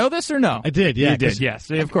 Did you know this or no? I did, yeah. You did,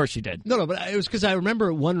 yes. Of course you did. No, but it was because I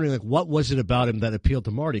remember wondering, what was it about him that appealed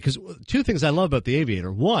to Marty? Because two things I love about The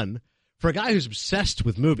Aviator. One, for a guy who's obsessed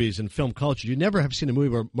with movies and film culture, you never have seen a movie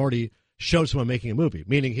where Marty showed someone making a movie,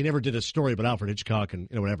 meaning he never did a story about Alfred Hitchcock and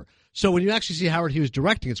whatever. So when you actually see Howard Hughes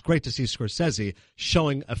directing, it's great to see Scorsese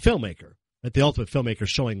showing a filmmaker, the ultimate filmmaker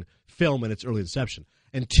showing film in its early inception.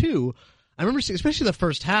 And two, I remember seeing, especially the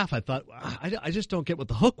first half, I thought, I just don't get what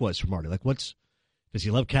the hook was for Marty. Like, does he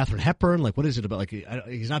love Katharine Hepburn? Like, what is it about? Like,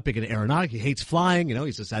 he's not big into aeronautic. He hates flying.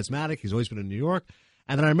 He's just asthmatic. He's always been in New York.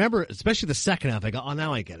 And then I remember, especially the second half, I go, oh,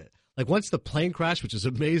 now I get it. Like, once the plane crash, which is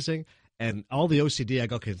amazing, and all the OCD, I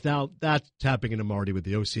go, okay, now that's tapping into Marty with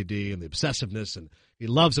the OCD and the obsessiveness, and he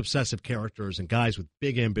loves obsessive characters and guys with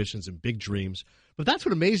big ambitions and big dreams. But that's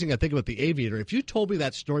what amazing I think about The Aviator. If you told me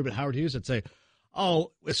that story about Howard Hughes, I'd say,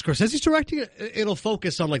 oh, Scorsese's directing it? It'll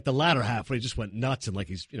focus on, like, the latter half where he just went nuts and, like,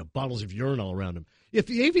 he's, bottles of urine all around him. If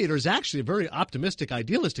The Aviator is actually a very optimistic,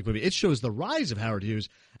 idealistic movie, it shows the rise of Howard Hughes.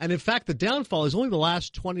 And, in fact, the downfall is only the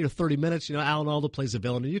last 20 or 30 minutes. Alan Alda plays the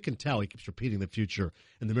villain, and you can tell he keeps repeating the future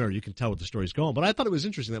in the mirror. You can tell what the story's going. But I thought it was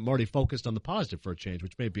interesting that Marty focused on the positive for a change,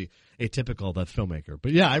 which may be atypical of that filmmaker.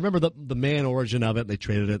 But, yeah, I remember the man origin of it, and they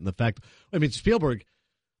traded it, and the fact, Spielberg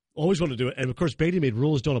always wanted to do it. And, of course, Beatty made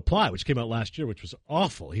Rules Don't Apply, which came out last year, which was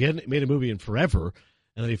awful. He hadn't made a movie in forever.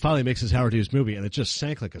 And then he finally makes his Howard Hughes movie, and it just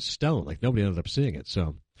sank like a stone. Like, nobody ended up seeing it.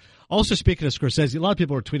 So, also speaking of Scorsese, a lot of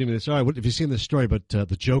people are tweeting me this. All right, what have you seen this story about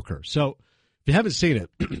the Joker? So, if you haven't seen it,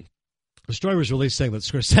 the story was released saying that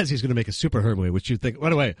Scorsese is going to make a superhero movie, which you think, by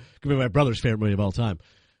the way, could be my brother's favorite movie of all time.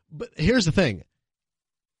 But here's the thing.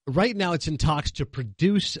 Right now, it's in talks to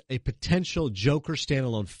produce a potential Joker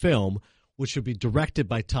standalone film, which would be directed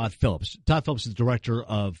by Todd Phillips. Todd Phillips is the director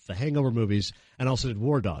of the Hangover movies and also did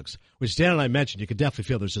War Dogs, which Dan and I mentioned. You could definitely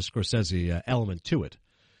feel there's a Scorsese element to it.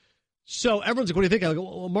 So everyone's like, what do you think? I go,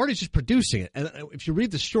 well, Marty's just producing it. And if you read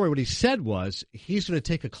the story, what he said was he's going to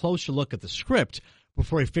take a closer look at the script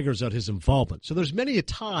before he figures out his involvement. So there's many a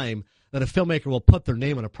time that a filmmaker will put their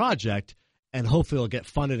name on a project and hopefully it'll get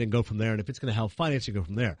funded and go from there. And if it's going to help financing, go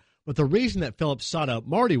from there. But the reason that Phillips sought out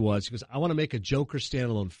Marty was because I want to make a Joker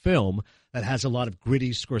standalone film that has a lot of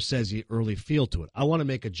gritty Scorsese early feel to it. I want to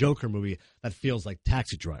make a Joker movie that feels like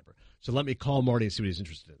Taxi Driver. So let me call Marty and see what he's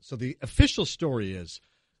interested in. So the official story is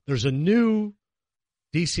there's a new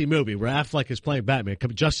DC movie where Affleck is playing Batman,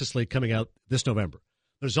 Justice League, coming out this November.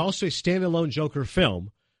 There's also a standalone Joker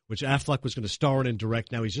film, which Affleck was going to star in and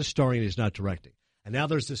direct. Now he's just starring and he's not directing. And now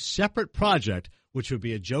there's this separate project, which would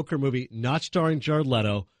be a Joker movie not starring Jared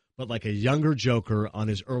Leto, but like a younger Joker on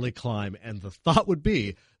his early climb. And the thought would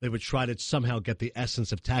be they would try to somehow get the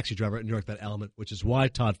essence of Taxi Driver in New York, that element, which is why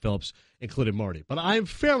Todd Phillips included Marty. But I'm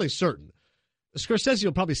fairly certain Scorsese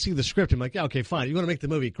will probably see the script and be like, yeah, okay, fine. You want to make the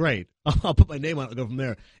movie? Great. I'll put my name on it and go from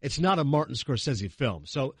there. It's not a Martin Scorsese film.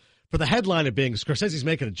 So for the headline of being Scorsese's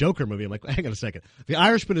making a Joker movie, I'm like, hang on a second. The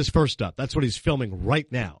Irishman is first up. That's what he's filming right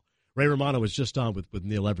now. Ray Romano was just on with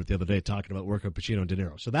Neil Everett the other day talking about working with Pacino and De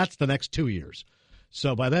Niro. So that's the next 2 years.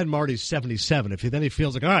 So by then, Marty's 77. If he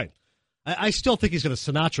feels like, all right, I still think he's got a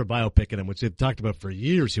Sinatra biopic in him, which they've talked about for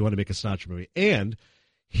years. He wanted to make a Sinatra movie. And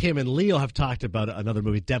him and Leo have talked about another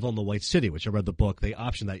movie, Devil in the White City, which I read the book. They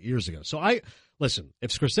optioned that years ago. So listen,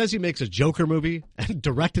 if Scorsese makes a Joker movie and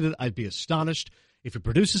directed it, I'd be astonished. If he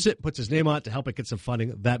produces it, puts his name on it to help it get some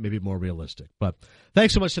funding, that may be more realistic. But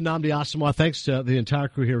thanks so much to Nnamdi Asomugha. Thanks to the entire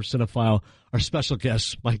crew here of Cinephile, our special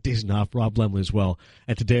guests, Mike Diesenhoff, Rob Lemley as well,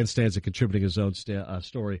 and to Dan Stanza contributing his own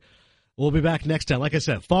story. We'll be back next time. Like I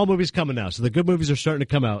said, fall movies coming now, so the good movies are starting to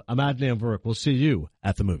come out. I'm Adnan Verk. We'll see you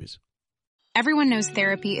at the movies. Everyone knows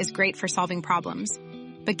therapy is great for solving problems,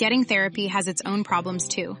 but getting therapy has its own problems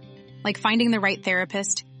too, like finding the right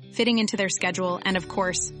therapist, fitting into their schedule, and of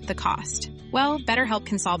course, the cost. Well, BetterHelp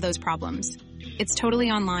can solve those problems. It's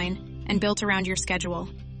totally online and built around your schedule.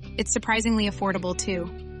 It's surprisingly affordable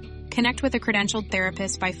too. Connect with a credentialed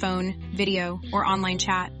therapist by phone, video, or online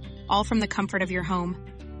chat, all from the comfort of your home.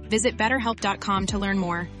 Visit BetterHelp.com to learn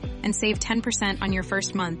more and save 10% on your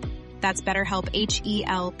first month. That's BetterHelp,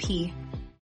 H-E-L-P.